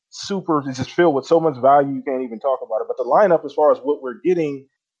just filled with so much value you can't even talk about it. But the lineup, as far as what we're getting,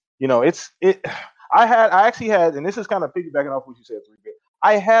 I actually had, and this is kind of piggybacking off what you said, 3-bit.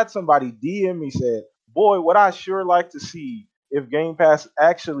 I had somebody DM me, said, "Boy, would I sure like to see if Game Pass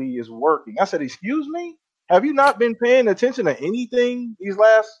actually is working." I said, "Excuse me? Have you not been paying attention to anything these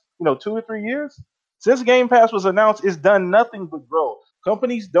last, 2 or 3 years? Since Game Pass was announced, it's done nothing but grow.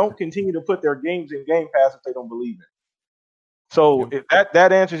 Companies don't continue to put their games in Game Pass if they don't believe it." So if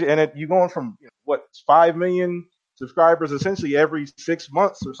that answers, and you're going from 5 million subscribers essentially every 6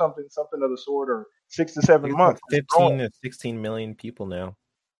 months or something of the sort, or 6 to 7 months. 15 to 16 million people now.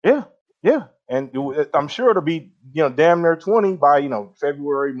 Yeah, and I'm sure it'll be damn near 20 by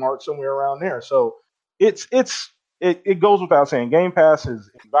February, March, somewhere around there. So it goes without saying, Game Pass is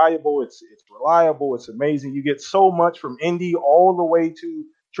valuable. It's reliable. It's amazing. You get so much from indie all the way to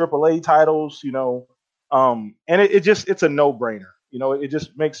AAA titles. And it's a no-brainer. It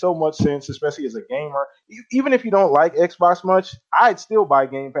just makes so much sense, especially as a gamer. Even if you don't like Xbox much, I'd still buy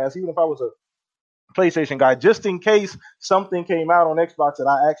Game Pass, even if I was a PlayStation guy, just in case something came out on Xbox that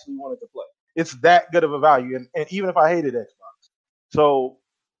I actually wanted to play. It's that good of a value, and even if I hated Xbox. So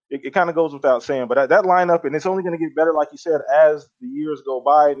it kind of goes without saying. But that lineup, and it's only going to get better, like you said, as the years go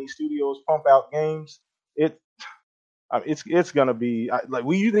by and these studios pump out games. It's gonna be like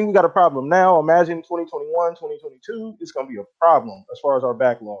you think we got a problem now. Imagine 2021, 2022. It's gonna be a problem as far as our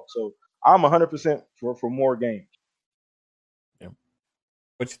backlog. So I'm 100% for more games.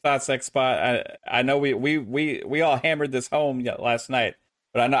 What's your thoughts, X-Spot? I know we all hammered this home last night,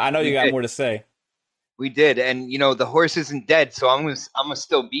 but I know you got more to say. We did, and the horse isn't dead, so I'm gonna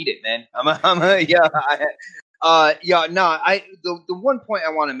still beat it, man. The one point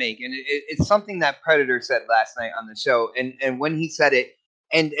I want to make, and it's something that Predator said last night on the show, and when he said it,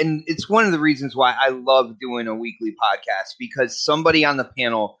 and it's one of the reasons why I love doing a weekly podcast, because somebody on the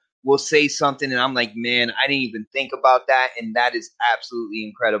panel will say something, and I'm like, man, I didn't even think about that, and that is absolutely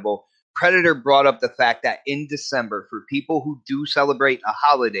incredible. Predator brought up the fact that in December, for people who do celebrate the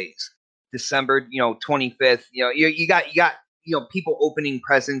holidays, December, 25th, you got people opening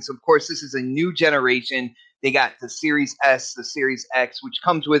presents. Of course, this is a new generation. They got the Series S, the Series X, which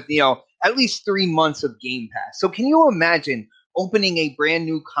comes with, at least 3 months of Game Pass. So can you imagine opening a brand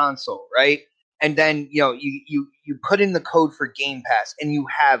new console, right? And then, you put in the code for Game Pass and you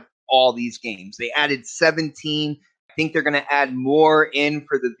have all these games. They added 17. I think they're going to add more in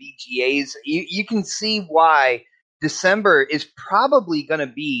for the VGAs. You can see why December is probably going to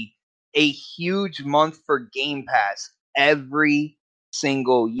be a huge month for Game Pass every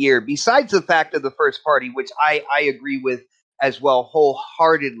single year, besides the fact of the first party, which I agree with as well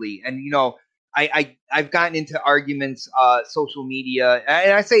wholeheartedly. And I've gotten into arguments, social media,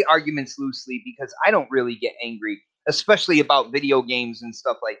 and I say arguments loosely because I don't really get angry, especially about video games and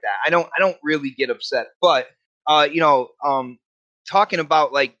stuff like that. I don't really get upset, but talking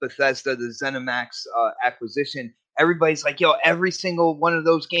about like Bethesda, the ZeniMax acquisition, everybody's like, every single one of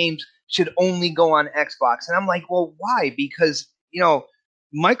those games should only go on Xbox. And I'm like, well, why? Because,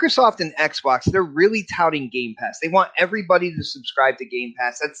 Microsoft and Xbox, they're really touting Game Pass. They want everybody to subscribe to Game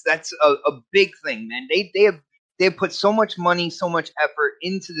Pass. That's a big thing, man. They have put so much money, so much effort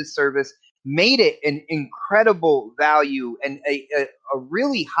into the service, made it an incredible value and a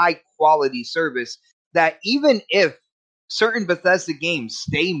really high quality service that even if certain Bethesda games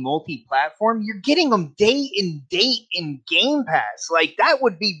stay multi-platform, you're getting them day in Game Pass. Like, that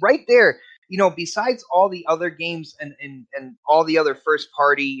would be right there. Besides all the other games and all the other first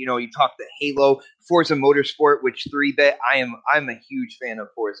party, you talk the Halo, Forza Motorsport, which 3-bit, I'm a huge fan of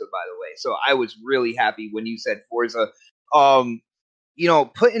Forza, by the way. So I was really happy when you said Forza.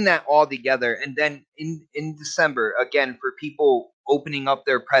 Putting that all together, and then in December, again, for people opening up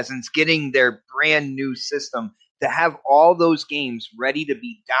their presents, getting their brand new system, to have all those games ready to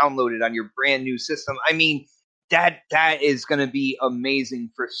be downloaded on your brand new system. I mean, that is going to be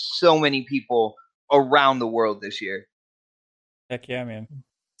amazing for so many people around the world this year. Heck yeah, man.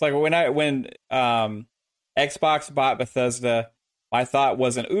 It's like when Xbox bought Bethesda, my thought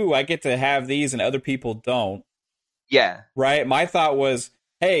wasn't, ooh, I get to have these and other people don't. Yeah. Right? My thought was,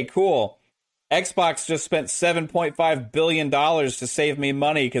 hey, cool. Xbox just spent $7.5 billion to save me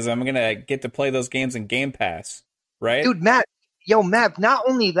money because I'm going to get to play those games in Game Pass. Right? Dude, Matt, not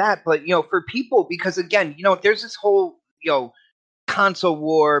only that, but, for people, because again, there's this whole, console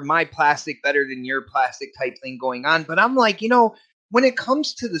war, my plastic better than your plastic type thing going on. But I'm like, when it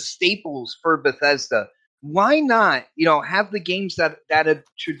comes to the staples for Bethesda, why not, have the games that have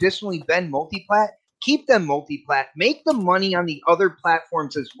traditionally been multi-plat, keep them multi-plat, make the money on the other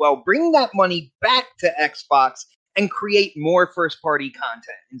platforms as well, bring that money back to Xbox, and create more first-party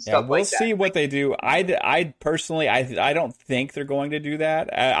content and stuff like that. We'll see what they do. I personally, I don't think they're going to do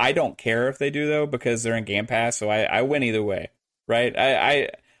that. I don't care if they do, though, because they're in Game Pass, so I win either way, right?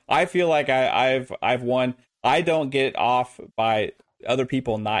 I feel like I've won. I don't get off by other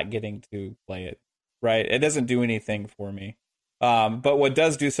people not getting to play it, right? It doesn't do anything for me. But what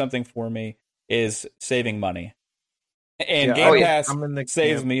does do something for me is saving money. And Game Pass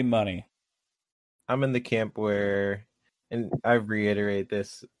saves me money. I'm in the camp where, and I reiterate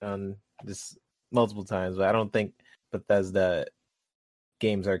this multiple times, but I don't think Bethesda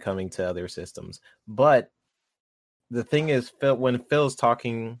games are coming to other systems. But the thing is, when Phil's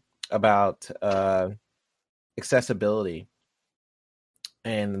talking about accessibility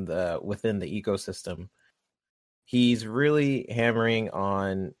and within the ecosystem, he's really hammering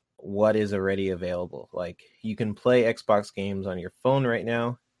on what is already available. Like, you can play Xbox games on your phone right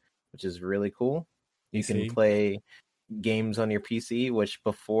now, which is really cool. You can play games on your PC, which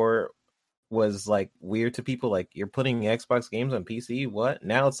before was like weird to people. Like, you're putting Xbox games on PC? What?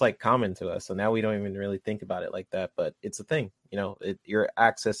 Now it's like common to us. So now we don't even really think about it like that, but it's a thing. You're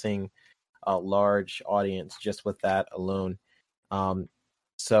accessing a large audience just with that alone.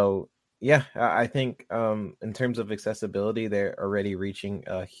 So yeah, I think in terms of accessibility, they're already reaching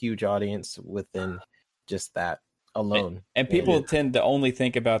a huge audience within just that. alone. And people tend to only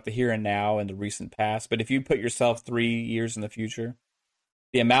think about the here and now and the recent past. But if you put yourself 3 years in the future,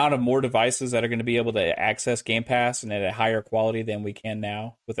 the amount of more devices that are going to be able to access Game Pass and at a higher quality than we can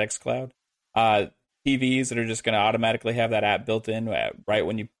now with xCloud, TVs that are just going to automatically have that app built in right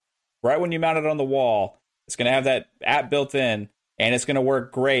when you mount it on the wall. It's going to have that app built in, and it's going to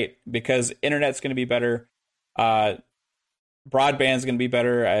work great because internet's going to be better, broadband's going to be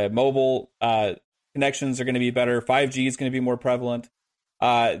better, mobile connections are going to be better, 5G is going to be more prevalent.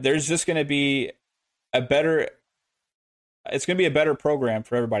 There's just going to be a better program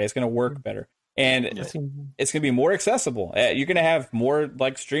for everybody. It's going to work better. And it's going to be more accessible. You're going to have more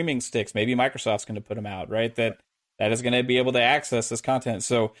like streaming sticks. Maybe Microsoft's going to put them out, right? That is going to be able to access this content.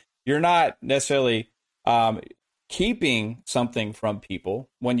 So you're not necessarily keeping something from people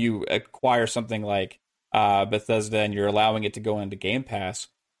when you acquire something like Bethesda and you're allowing it to go into Game Pass.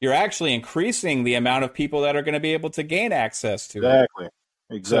 You're actually increasing the amount of people that are going to be able to gain access to it.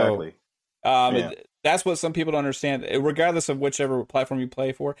 Exactly. So, that's what some people don't understand, regardless of whichever platform you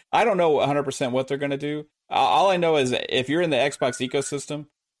play for. I don't know 100% what they're going to do. All I know is if you're in the Xbox ecosystem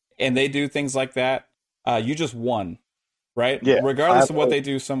and they do things like that, you just won, right? Yeah, regardless of what they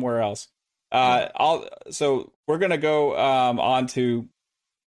do somewhere else. So we're going to go on to...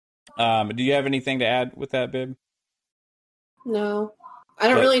 do you have anything to add with that, Bib? No. I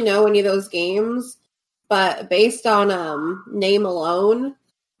don't really know any of those games, but based on name alone...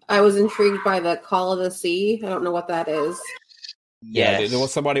 I was intrigued by the Call of the Sea. I don't know what that is. Yes. Yeah,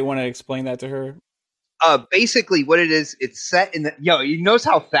 does somebody want to explain that to her? Basically, what it is, it's set in the. You notice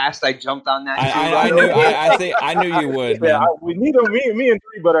how fast I jumped on that? I knew you would. Yeah, we need them. Me and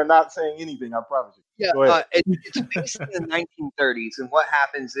Three, but are not saying anything. I promise you. Yeah, it's based in the 1930s, and what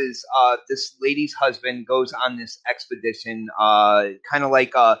happens is this lady's husband goes on this expedition, kind of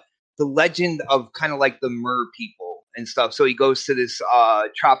like the legend of kind of like the Mer people and stuff. So he goes to this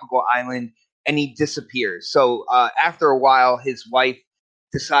tropical island and he disappears. So after a while, his wife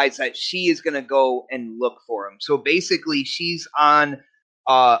decides that she is going to go and look for him. So basically, she's on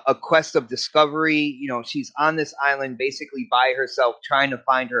a quest of discovery. She's on this island basically by herself, trying to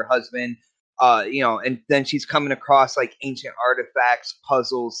find her husband. And then she's coming across like ancient artifacts,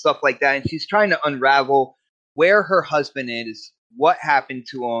 puzzles, stuff like that, and she's trying to unravel where her husband is, what happened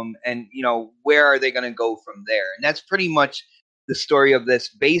to him, and where are they going to go from there. And that's pretty much the story of this,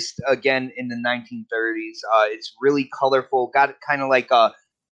 based again in the 1930s. It's really colorful, got kind of like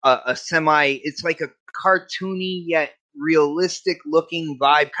a semi, it's like a cartoony yet realistic looking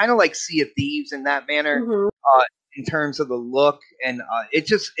vibe, kind of like Sea of Thieves in that manner. Mm-hmm. In terms of the look, and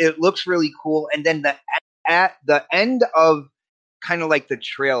it looks really cool. And then at the end of kind of like the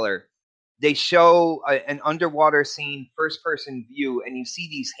trailer, they show an underwater scene, first person view, and you see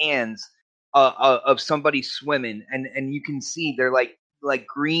these hands of somebody swimming, and you can see they're like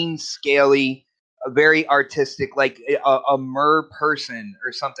green, scaly, very artistic, like a mer person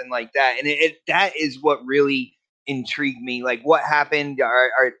or something like that. And that is what really intrigued me. Like, what happened?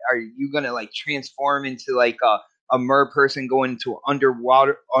 Are you gonna like transform into like a mer person going to an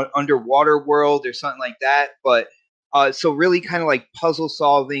underwater world or something like that? But so really kind of like puzzle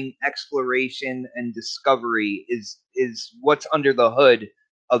solving, exploration, and discovery is what's under the hood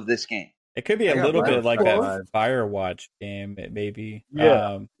of this game. It could be a little bit like that Firewatch game, maybe.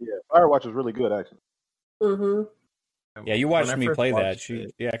 Yeah, Firewatch is really good, actually. Mm-hmm. Yeah, you watched me play that. She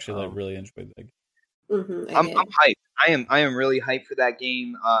actually really enjoyed that game. Mm-hmm, I'm hyped. I am really hyped for that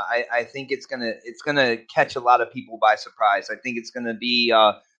game. I think it's gonna catch a lot of people by surprise. I think it's gonna be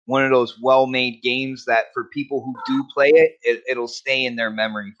one of those well-made games that for people who do play it'll stay in their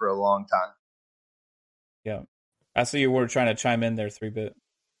memory for a long time. Yeah, I see you were trying to chime in there, 3-bit.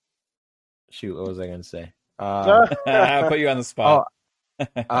 Shoot, what was I going to say? I put you on the spot.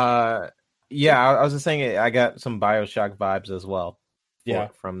 Yeah, I was just saying I got some BioShock vibes as well.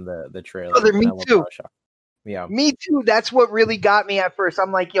 From the trailer. Oh, me too. Yeah, me too. That's what really got me at first.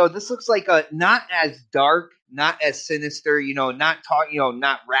 I'm like, this looks like not as dark, not as sinister, not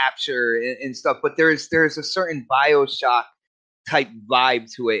not Rapture and stuff, but there's a certain BioShock type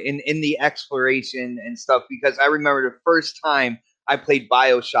vibe to it in the exploration and stuff. Because I remember the first time I played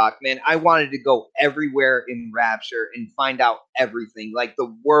BioShock, man, I wanted to go everywhere in Rapture and find out everything. Like,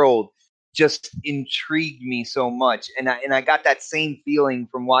 the world just intrigued me so much, and I got that same feeling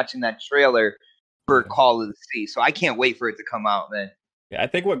from watching that trailer for Call of the Sea. So I can't wait for it to come out, man. Yeah, I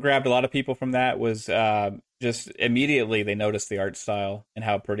think what grabbed a lot of people from that was just immediately they noticed the art style and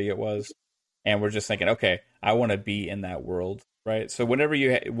how pretty it was, and we're just thinking, okay, I want to be in that world, right? So whenever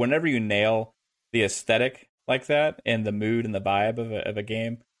you nail the aesthetic like that and the mood and the vibe of a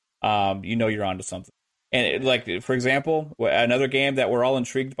game, you're onto something. And like, for example, another game that we're all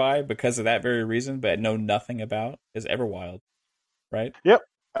intrigued by because of that very reason, but know nothing about is Everwild, right? Yep,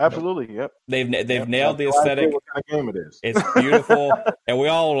 absolutely. Yep. They've Yep. nailed the I have no idea aesthetic. what kind of game it is. It's beautiful, and we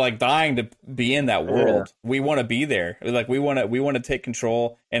all are like dying to be in that world. Yeah. We want to be there. Like we want to take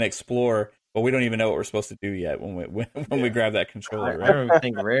control and explore, but we don't even know what we're supposed to do yet when we grab that controller. I Right? don't even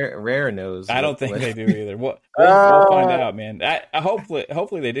think Rare knows. I don't what- think what- they do either. We'll find out, man. I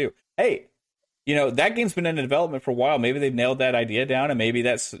hopefully they do. Hey, that game's been in development for a while. Maybe they've nailed that idea down, and maybe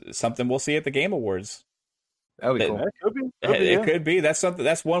that's something we'll see at the Game Awards. That would be cool. That could be. It could be. That's something.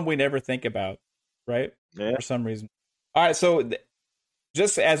 That's one we never think about, right? Yeah. For some reason. All right. So,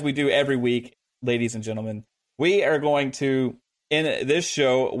 just as we do every week, ladies and gentlemen, we are going to end this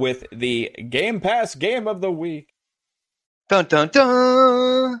show with the Game Pass Game of the Week. Dun dun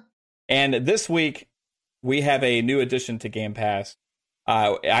dun. And this week, we have a new addition to Game Pass.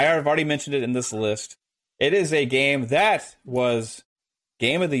 I have already mentioned it in this list. It is a game that was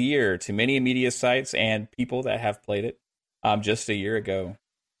Game of the Year to many media sites and people that have played it just a year ago.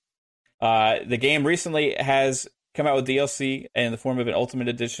 The game recently has come out with DLC in the form of an Ultimate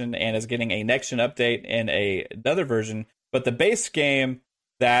Edition and is getting a next-gen update and another version. But the base game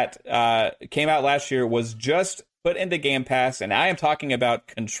that came out last year was just put into Game Pass, and I am talking about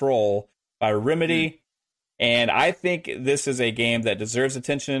Control by Remedy. And I think this is a game that deserves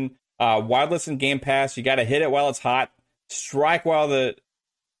attention. Wildless in Game Pass, you got to hit it while it's hot, strike while the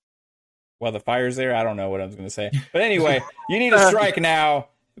fire's there. I don't know what I was going to say, but anyway, you need to strike now.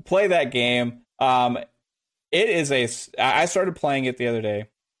 Play that game. It is I started playing it the other day,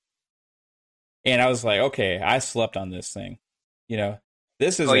 and I was like, okay, I slept on this thing.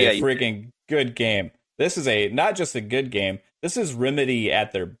 This is a freaking good game. This is not just a good game. This is Remedy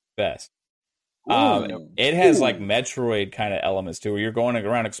at their best. It has like Metroid kind of elements to it. Where you're going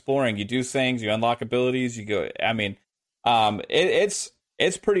around exploring, you do things, you unlock abilities, you go. I mean, it's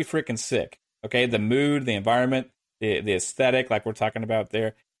pretty freaking sick. Okay, the mood, the environment, the aesthetic, like we're talking about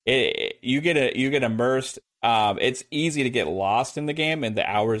there. You get immersed. It's easy to get lost in the game, and the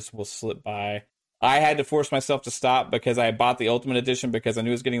hours will slip by. I had to force myself to stop because I bought the Ultimate Edition because I knew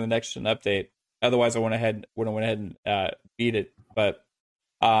it was getting the next gen update. Otherwise, I went ahead and beat it. But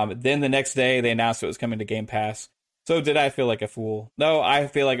then the next day, they announced it was coming to Game Pass. So did I feel like a fool? No, I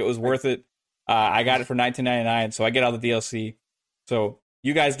feel like it was worth it. I got it for $19.99, so I get all the DLC. So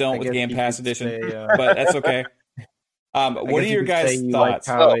you guys don't with Game Pass Edition, but that's okay. What are your guys' thoughts?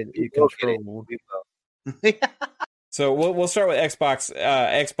 So we'll start with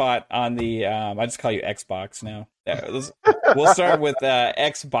Xbot on the. I just call you Xbox now. We'll start with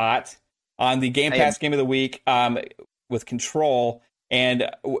Xbot on the Game Pass Game of the Week with Control. And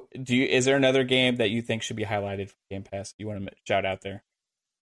is there another game that you think should be highlighted for Game Pass? You want to shout out there?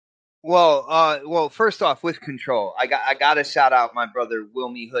 Well, first off, with Control, I got to shout out my brother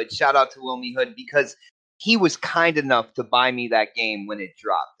Wilmy Hood. Shout out to Wilmy Hood because he was kind enough to buy me that game when it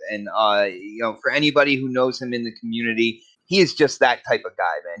dropped. And for anybody who knows him in the community, he is just that type of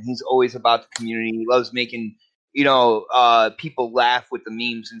guy, man. He's always about the community. He loves making people laugh with the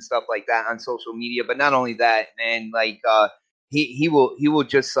memes and stuff like that on social media. But not only that, man, like he will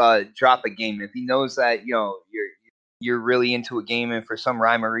just drop a game if he knows that you're really into a game and for some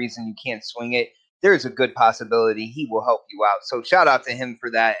rhyme or reason you can't swing it. There's a good possibility he will help you out. So shout out to him for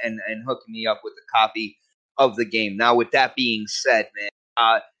that and hooking me up with a copy of the game. Now, with that being said,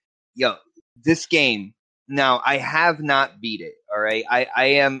 man, this game. Now, I have not beat it. All right,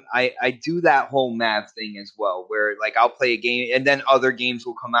 I do that whole Mav thing as well, where like I'll play a game and then other games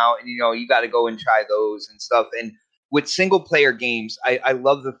will come out, and you got to go and try those and stuff. And with single player games, I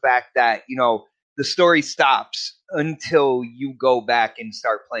love the fact that the story stops until you go back and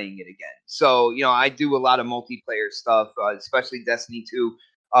start playing it again. So I do a lot of multiplayer stuff, especially Destiny 2,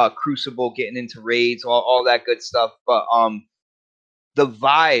 Crucible, getting into raids, all that good stuff. But the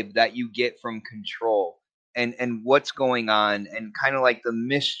vibe that you get from Control and what's going on and kind of like the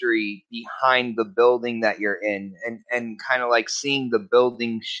mystery behind the building that you're in and kind of like seeing the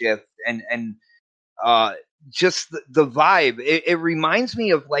building shift and just the vibe. It reminds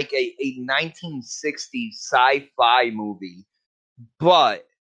me of like a 1960s sci-fi movie, but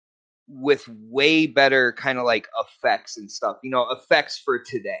with way better kind of like effects and stuff, effects for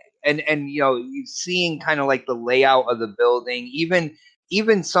today. And seeing kind of like the layout of the building,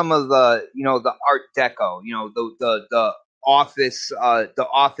 even some of the the Art Deco, the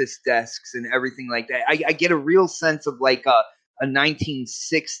office desks and everything like that. I get a real sense of like a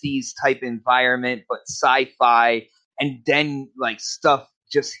 1960s type environment, but sci-fi, and then like stuff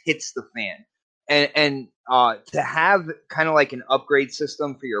just hits the fan. And to have kind of like an upgrade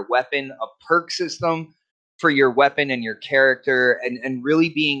system for your weapon, a perk system for your weapon and your character, and really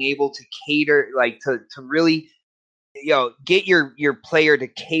being able to cater, like to really, get your player to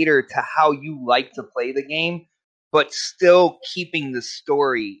cater to how you like to play the game, but still keeping the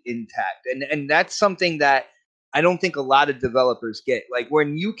story intact. And that's something that I don't think a lot of developers get. Like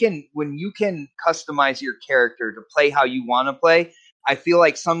when you can customize your character to play how you want to play, I feel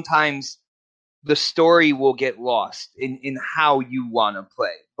like sometimes the story will get lost in how you want to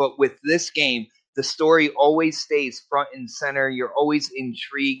play. But with this game, the story always stays front and center. You're always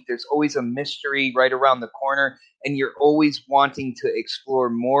intrigued. There's always a mystery right around the corner, and you're always wanting to explore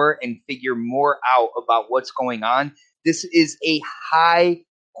more and figure more out about what's going on. This is a high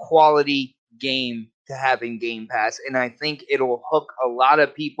quality game to have in Game Pass, and I think it'll hook a lot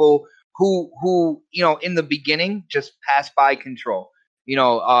of people who in the beginning just pass by Control.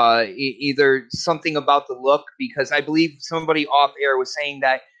 Either something about the look, because I believe somebody off air was saying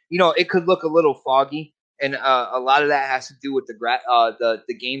that it could look a little foggy, and a lot of that has to do with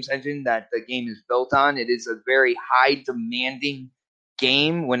the games engine that the game is built on. It is a very high demanding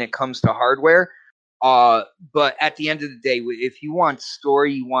game when it comes to hardware. But at the end of the day, if you want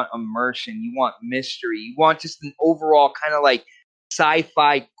story, you want immersion, you want mystery, you want just an overall kind of like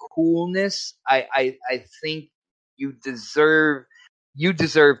sci-fi coolness, I think you deserve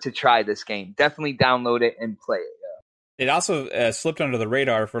to try this game. Definitely download it and play it. It also slipped under the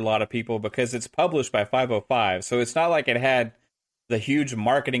radar for a lot of people because it's published by 505, so it's not like it had the huge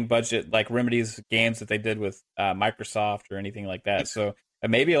marketing budget like Remedy's games that they did with Microsoft or anything like that. So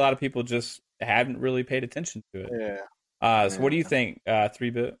maybe a lot of people just hadn't really paid attention to it. Yeah. So what do you think,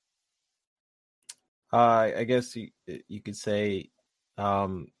 3-Bit? I guess you could say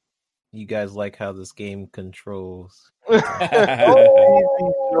you guys like how this game controls.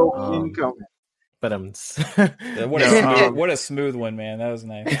 But what a smooth one, man. That was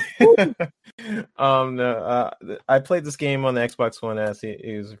nice. No, I played this game on the Xbox One S.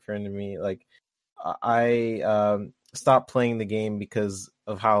 He was referring to me. Like, I stopped playing the game because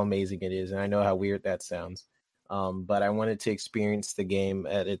of how amazing it is, and I know how weird that sounds. But I wanted to experience the game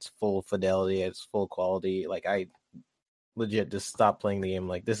at its full fidelity, at its full quality. Like, I legit just stopped playing the game.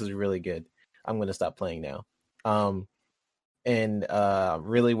 Like, this is really good. I'm going to stop playing now. And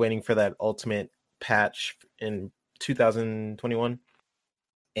really waiting for that ultimate patch in 2021.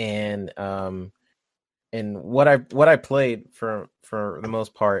 And what I played for the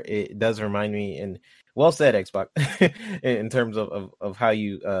most part, it does remind me, and well said, Xbox, in terms of how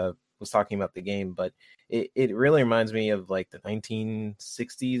you was talking about the game, but it really reminds me of like the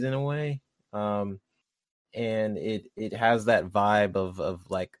 1960s in a way. And it has that vibe of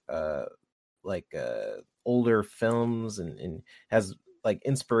like older films, and has like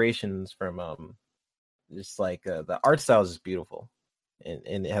inspirations from just like the art style is just beautiful,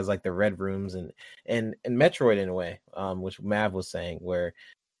 and it has like the red rooms and Metroid in a way, which Mav was saying, where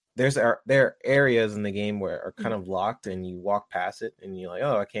there are areas in the game where are kind of locked, and you walk past it and you're like,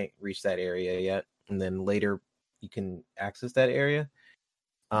 oh, I can't reach that area yet, and then later you can access that area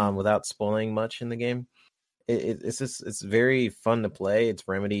without spoiling much in the game. It's very fun to play. It's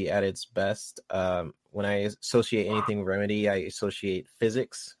Remedy at its best. When I associate anything with Remedy, I associate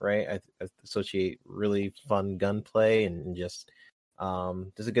physics, right? I associate really fun gunplay and just a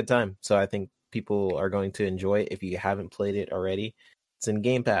good time. So I think people are going to enjoy it. If you haven't played it already, it's in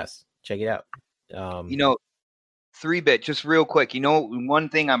Game Pass. Check it out. 3-Bit, just real quick. One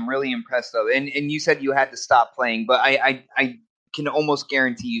thing I'm really impressed of, and you said you had to stop playing, but I can almost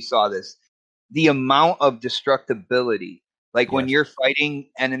guarantee you saw this. The amount of destructibility, like when you're fighting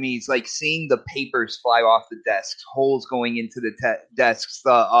enemies, like seeing the papers fly off the desks, holes going into the desks,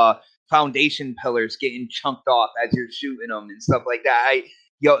 the foundation pillars getting chunked off as you're shooting them and stuff like that.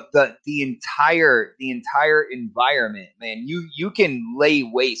 The entire environment, man, you can lay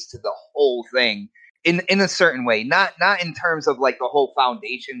waste to the whole thing in a certain way, not in terms of like the whole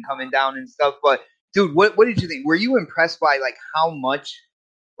foundation coming down and stuff, but dude, what did you think? Were you impressed by like how much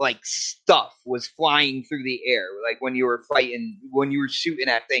like stuff was flying through the air, like when you were shooting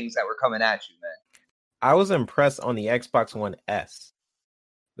at things that were coming at you, man? I was impressed on the Xbox One S.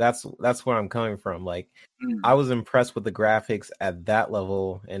 That's where I'm coming from. Like, I was impressed with the graphics at that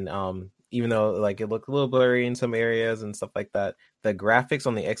level, and even though like it looked a little blurry in some areas and stuff like that, the graphics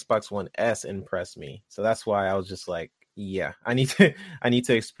on the Xbox One S impressed me. So that's why I was just like, yeah, I need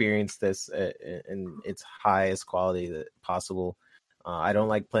to experience this in its highest quality that possible. I don't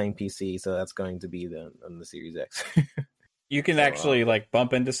like playing PC, so that's going to be on the Series X. You can actually like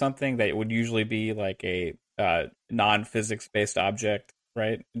bump into something that would usually be like a non-physics based object,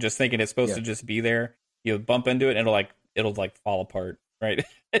 right? Just thinking it's supposed to just be there. You bump into it, and it'll fall apart, right?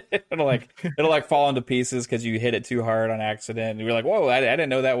 it'll it'll like fall into pieces because you hit it too hard on accident. And you're like, whoa, I didn't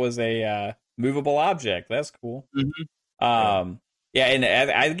know that was a movable object. That's cool. Mhm. Yeah,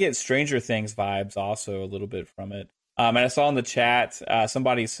 and I get Stranger Things vibes also a little bit from it. And I saw in the chat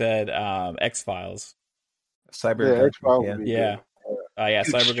somebody said X-Files. Cyber X-Files yeah. would be Yeah. good. Yeah,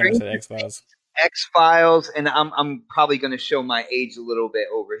 Dude, Cybergunner said X-Files. X-Files, and I'm probably going to show my age a little bit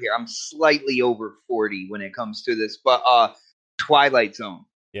over here. I'm slightly over 40 when it comes to this, but Twilight Zone.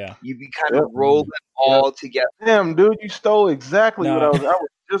 Yeah. You kind of roll them all together. Damn, dude, you stole exactly No. what I was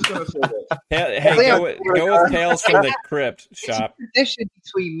just gonna say that. Hey, go with Tales from the Crypt shop. It's a tradition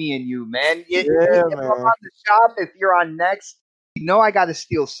between me and you, man. Yeah, If I'm man. on the shop, if you're on next, you know I got to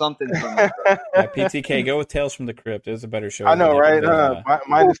steal something from you. Yeah, PTK, go with Tales from the Crypt. It was a better show. I know, than right? the-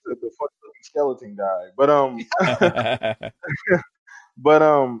 Mine is the fucking skeleton guy, but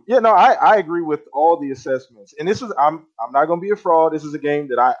yeah, no, I agree with all the assessments, and this is I'm not gonna be a fraud. This is a game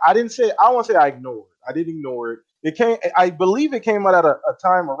that I didn't say I won't say I ignored. I didn't ignore it. It came, I believe it came out at a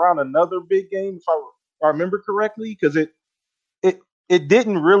time around another big game, if I remember correctly, because it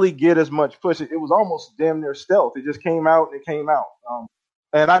didn't really get as much push. It was almost damn near stealth. It just came out and it came out.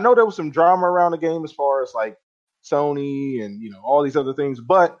 And I know there was some drama around the game as far as like Sony and all these other things,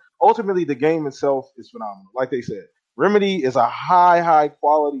 but ultimately the game itself is phenomenal. Like they said, Remedy is a high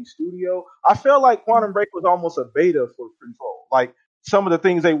quality studio. I felt like Quantum Break was almost a beta for Control. Like some of the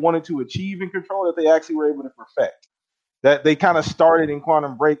things they wanted to achieve in Control that they actually were able to perfect. That they kind of started in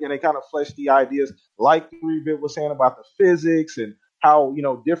Quantum Break and they kind of fleshed the ideas, like 3-Bit was saying about the physics and how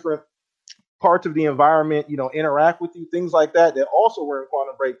different parts of the environment interact with you, things like that also were in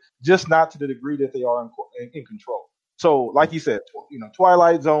Quantum Break, just not to the degree that they are in Control. So like you said,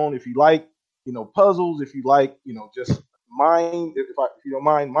 Twilight Zone, if you like puzzles, if you like just mind, if you don't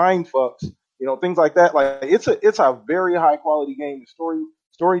mind mind fucks, things like that, like it's a very high quality game. The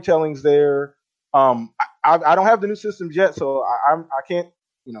storytelling's there. I don't have the new systems yet, so I can't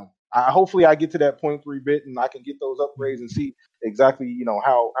hopefully I get to that 0.3-bit and I can get those upgrades and see exactly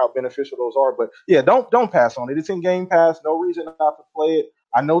how beneficial those are. But yeah, don't pass on it. It's in Game Pass. No reason not to play it.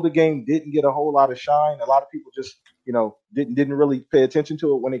 I know the game didn't get a whole lot of shine. A lot of people just didn't really pay attention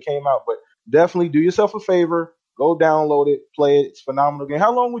to it when it came out. But definitely do yourself a favor. Go download it, play it. It's a phenomenal game.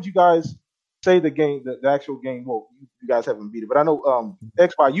 How long would you guys say the game, the actual game? Well, you guys haven't beat it, but I know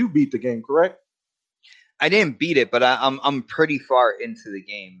Xbox, you beat the game, correct? I didn't beat it, but I'm pretty far into the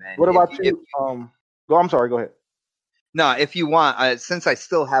game, man. What about you? I'm sorry. Go ahead. No, if you want, since I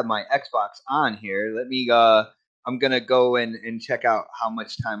still have my Xbox on here, let me. I'm gonna go and check out how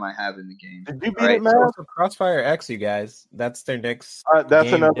much time I have in the game. Did you beat it, man? So Crossfire X, you guys. That's their next. That's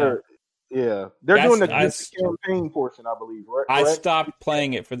game. another. Yeah, they're doing the campaign portion, I believe. Right? I stopped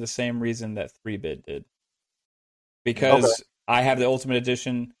playing it for the same reason that 3-Bit did, because I have the Ultimate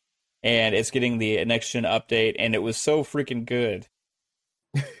Edition. And it's getting the next gen update, and it was so freaking good.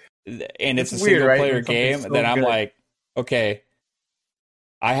 And it's a single player game that I'm like, okay,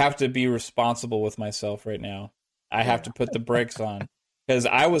 I have to be responsible with myself right now. I have to put the brakes on, because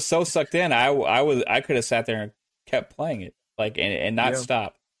I was so sucked in. I could have sat there and kept playing it, like, and not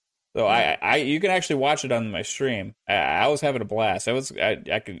stop. So you can actually watch it on my stream. I was having a blast. You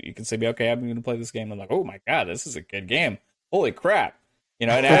can see me, okay, I'm going to play this game. I'm like, oh my god, this is a good game. Holy crap. And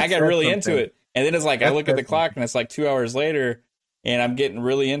I got really into it. And then it's like, I look at the clock and it's like 2 hours later and I'm getting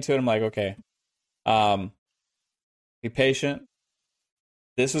really into it. I'm like, okay, be patient.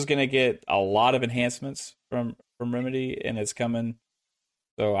 This is going to get a lot of enhancements from Remedy, and it's coming.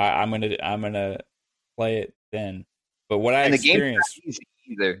 So I'm gonna play it then. But what I experienced, the game's not easy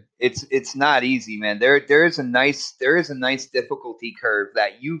either. It's not easy, man. There is a nice difficulty curve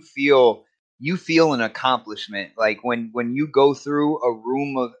that you feel an accomplishment. Like when you go through a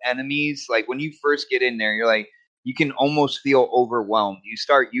room of enemies, like when you first get in there, you're like, you can almost feel overwhelmed. You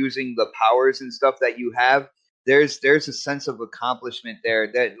start using the powers and stuff that you have. There's a sense of accomplishment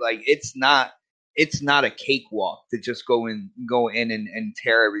there that, like, it's not a cakewalk to just go in and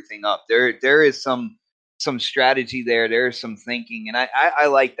tear everything up. There is some strategy there. There is some thinking, and I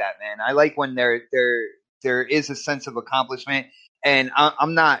like that, man. I like when there is a sense of accomplishment. And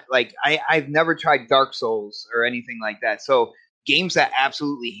I'm not like I've never tried Dark Souls or anything like that. So games that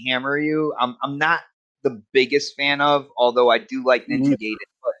absolutely hammer you, I'm not the biggest fan of. Although I do like Ninja Gaiden,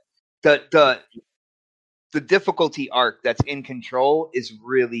 but the difficulty arc that's in Control is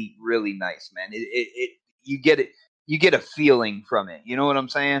really, really nice, man. You get a feeling from it. You know what I'm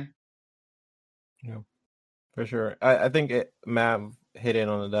saying? Yeah, for sure. I think Matt hit it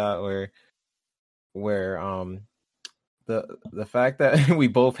on the dot where the fact that we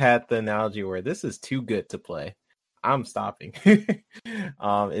both had the analogy where this is too good to play. I'm stopping.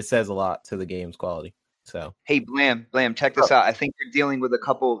 It says a lot to the game's quality. So Hey, Blam, check this out. I think you're dealing with a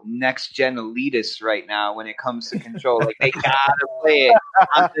couple next gen elitists right now when it comes to control. Like they gotta play it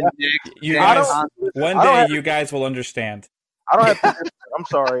on the next You gen guys, console. one I don't day have you guys will understand. I don't have to. I'm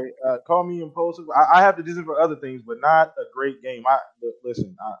sorry. Call me impulsive. I have to do this for other things, but not a great game.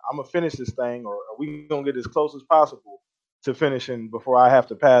 Listen. I'm gonna finish this thing, or we gonna get as close as possible to finishing before I have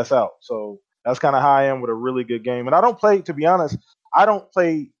to pass out. So that's kind of how I am with a really good game. And I don't play. To be honest, I don't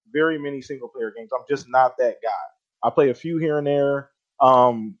play very many single player games. I'm just not that guy. I play a few here and there.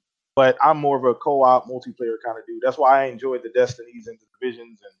 But I'm more of a co-op multiplayer kind of dude. That's why I enjoy the Destinies and the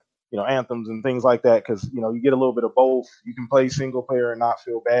Divisions and Anthems and things like that, because you get a little bit of both. You can play single player and not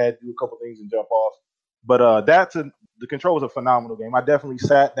feel bad, do a couple things and jump off. But the Control was a phenomenal game. I definitely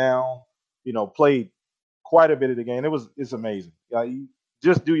sat down, played quite a bit of the game. It's amazing. You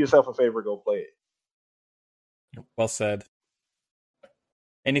just do yourself a favor, go play it. Well said.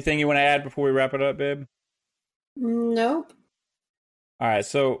 Anything you want to add before we wrap it up, babe? Nope. All right,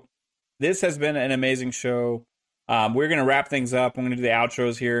 so this has been an amazing show. We're going to wrap things up. I'm going to do the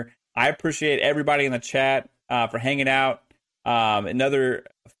outros here. I appreciate everybody in the chat for hanging out. Another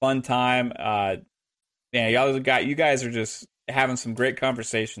fun time. You guys are just having some great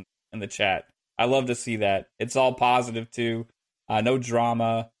conversation in the chat. I love to see that. It's all positive too. No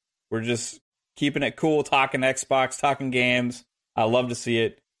drama. We're just keeping it cool, talking Xbox, talking games. I love to see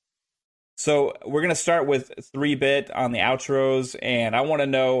it. So we're going to start with 3-Bit on the outros, and I want to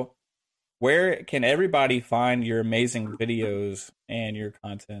know, where can everybody find your amazing videos and your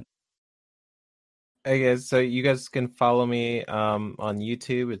content? I guess so. You guys can follow me on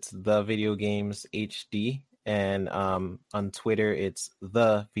YouTube. It's The Video Games HD, and on Twitter it's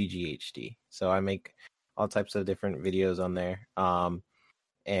The VGHD. So I make all types of different videos on there.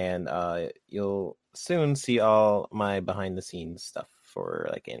 And you'll soon see all my behind the scenes stuff for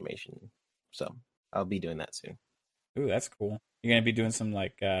like animation. So I'll be doing that soon. Ooh, that's cool. You're gonna be doing some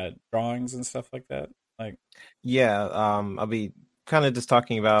drawings and stuff like that. Yeah, I'll be kind of just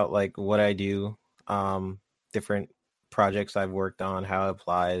talking about like what I do, different projects I've worked on, how it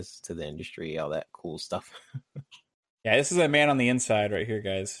applies to the industry, all that cool stuff. Yeah, this is a man on the inside right here,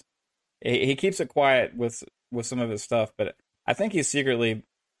 guys. He keeps it quiet with some of his stuff, but I think he's secretly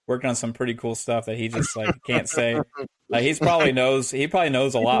working on some pretty cool stuff that he just can't say. He probably knows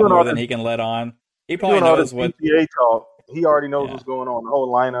a lot more than he can let on. He probably knows what PTA talk. He already knows what's going on, the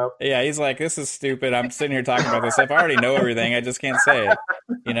whole lineup. Yeah, he's like, this is stupid. I'm sitting here talking about this stuff. I already know everything. I just can't say it,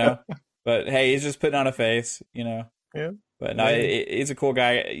 But hey, he's just putting on a face, Yeah. But no, he's a cool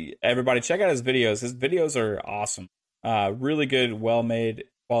guy. Everybody, check out his videos. His videos are awesome. Really good, well-made,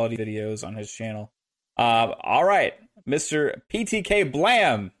 quality videos on his channel. All right, Mr. PTK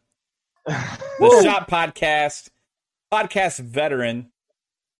Blam, the Shop podcast veteran.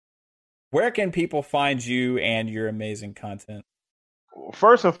 Where can people find you and your amazing content?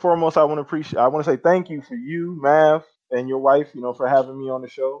 First and foremost, I want to say thank you for you, Mav, and your wife, for having me on the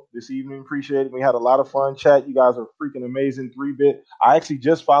show this evening. Appreciate it. We had a lot of fun chat. You guys are freaking amazing. 3-Bit. I actually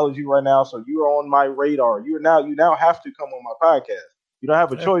just followed you right now, so you are on my radar. You now have to come on my podcast. You don't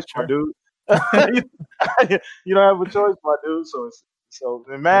have a choice, my dude. You don't have a choice, my dude. So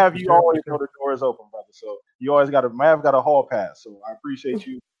and Mav, you always know the door is open, brother. So you always Mav got a hall pass. So I appreciate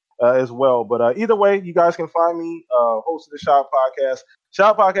you as well. But either way, you guys can find me, host of the Shop Podcast.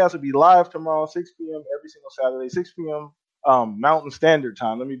 Shop Podcast will be live tomorrow, 6 p.m. every single Saturday, 6 p.m. Mountain Standard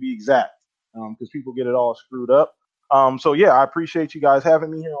Time. Let me be exact, because people get it all screwed up. So yeah, I appreciate you guys having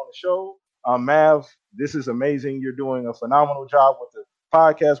me here on the show. Mav, this is amazing. You're doing a phenomenal job with the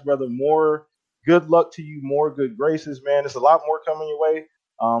podcast, brother. More good luck to you, more good graces, man. There's a lot more coming your way.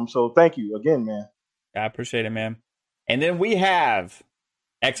 So thank you again, man. I appreciate it, man. And then we have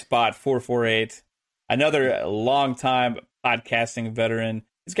Xbot448, another longtime podcasting veteran.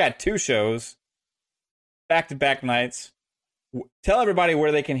 He's got 2 shows, back-to-back nights. Tell everybody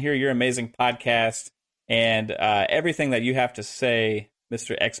where they can hear your amazing podcast and everything that you have to say,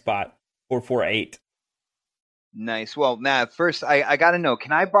 Mr. Xbot448. Nice. Well, Matt, first I got to know,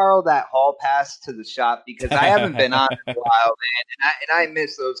 can I borrow that hall pass to the shop, because I haven't been on in a while, man, and I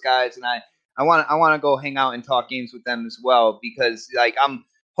miss those guys, and I want to go hang out and talk games with them as well, because I'm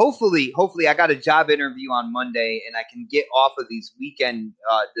hopefully I got a job interview on Monday, and I can get off of these weekend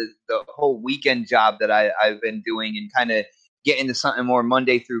the whole weekend job that I've been doing, and kind of get into something more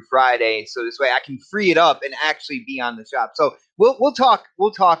Monday through Friday, so this way I can free it up and actually be on the shop. So we'll talk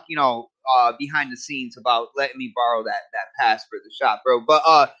behind the scenes about letting me borrow that pass for the shop, bro.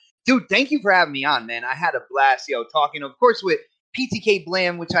 But dude, thank you for having me on, man. I had a blast, talking, of course, with PTK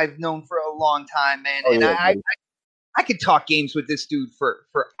Blam, which I've known for a long time, man. I could talk games with this dude for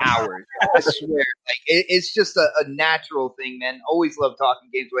hours. I swear, like it's just a natural thing, man. Always love talking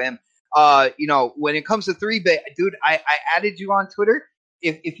games with him. When it comes to 3-bit, dude, I added you on Twitter.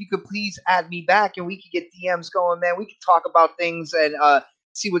 If you could please add me back and we could get DMs going, man, we could talk about things and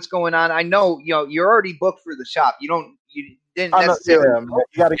see what's going on. I know, you're already booked for the shop. You didn't necessarily.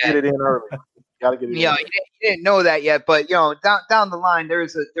 You got to get it in early. You didn't know that yet, but down the line there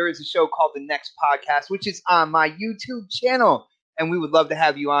is a show called The Next Podcast, which is on my YouTube channel, and we would love to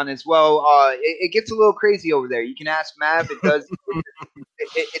have you on as well. It gets a little crazy over there. You can ask Mav. It does.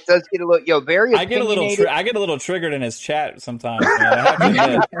 it does get a little very. I get a little triggered in his chat sometimes. Man. I have to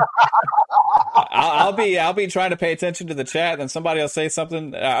admit. I'll be trying to pay attention to the chat, and somebody will say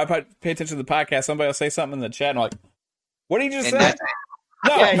something. I'll pay attention to the podcast. Somebody will say something in the chat, and I'm like, "What did you just say?"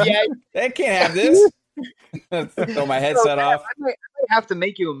 No, they can't have this. Throw my headset off. I might have to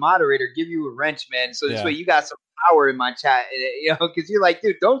make you a moderator, give you a wrench, man. So this way you got some power in my chat, because you're like,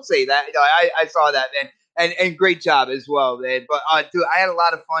 dude, don't say that. I saw that, man, and great job as well, man. But dude, I had a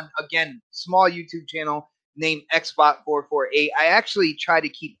lot of fun. Again, small YouTube channel named Xbot448. I actually try to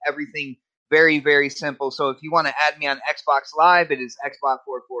keep everything very, very simple. So if you want to add me on Xbox Live, it is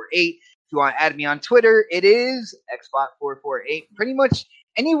Xbot448. If you want to add me on Twitter, it is Xbot448. Pretty much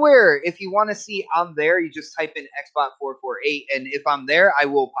anywhere, if you want to see I'm there, you just type in Xbot448, and if I'm there, I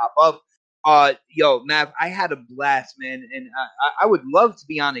will pop up. Mav, I had a blast, man, and I would love to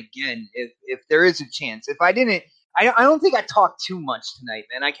be on again if there is a chance. If I didn't, I don't think I talked too much tonight,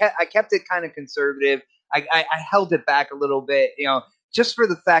 man. I kept it kind of conservative. I held it back a little bit, just for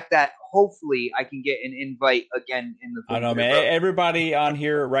the fact that hopefully I can get an invite again in the future. I don't know, man. Everybody on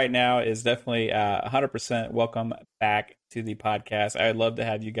here right now is definitely 100% welcome back to the podcast. I'd love to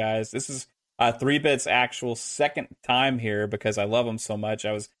have you guys. This is 3-Bit's actual second time here because I love him so much.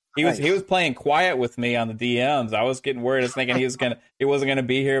 He was playing quiet with me on the DMs. I was getting worried. I was thinking he wasn't gonna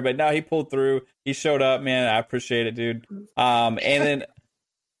be here, but no, he pulled through. He showed up, man. I appreciate it, dude. And then,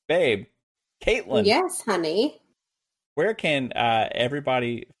 babe, Caitlin. Yes, honey. Where can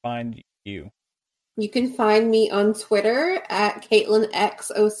everybody find you? You can find me on Twitter at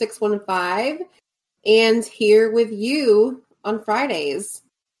CaitlinX0615 and here with you on Fridays.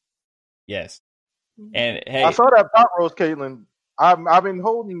 Yes. And hey, I saw that pot roast, Caitlin. I've been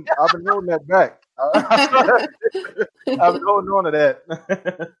holding that back. I've been holding on to that.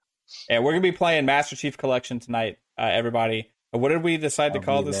 Yeah, we're gonna be playing Master Chief Collection tonight, everybody. What did we decide to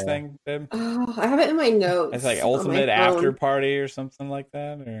call this thing, babe? Oh, I have it in my notes. It's like Ultimate After Party or something like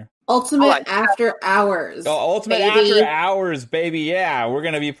that, or Ultimate After Hours. Oh, Ultimate After Hours, baby! Yeah, we're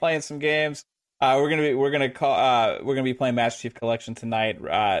gonna be playing some games. We're gonna be playing Master Chief Collection tonight.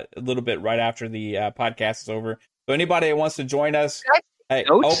 A little bit right after the podcast is over. So anybody that wants to join us, hey,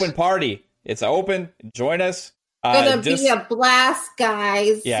 open party. It's open. Join us. Gonna be a blast,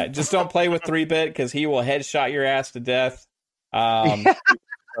 guys. Yeah, just don't play with 3-Bit because he will headshot your ass to death.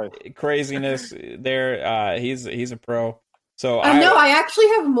 Craziness there. He's a pro. So I actually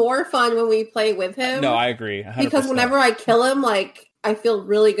have more fun when we play with him. No, I agree. 100%. Because whenever I kill him, I feel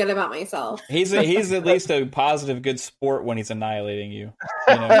really good about myself. He's at least a positive, good sport when he's annihilating you.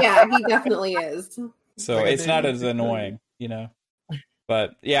 Yeah, he definitely is. So it's not as annoying,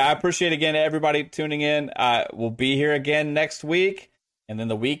 But yeah, I appreciate again everybody tuning in. We'll be here again next week, and then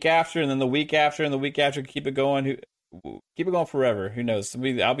the week after, and then the week after, and the week after. Keep it going. Keep it going forever. Who knows?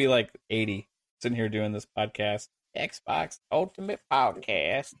 I'll be like 80 sitting here doing this podcast. Xbox Ultimate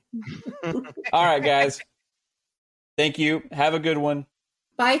Podcast. All right, guys. Thank you. Have a good one.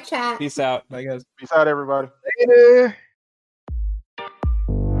 Bye, chat. Peace out. Bye, guys. Peace out, everybody. Later.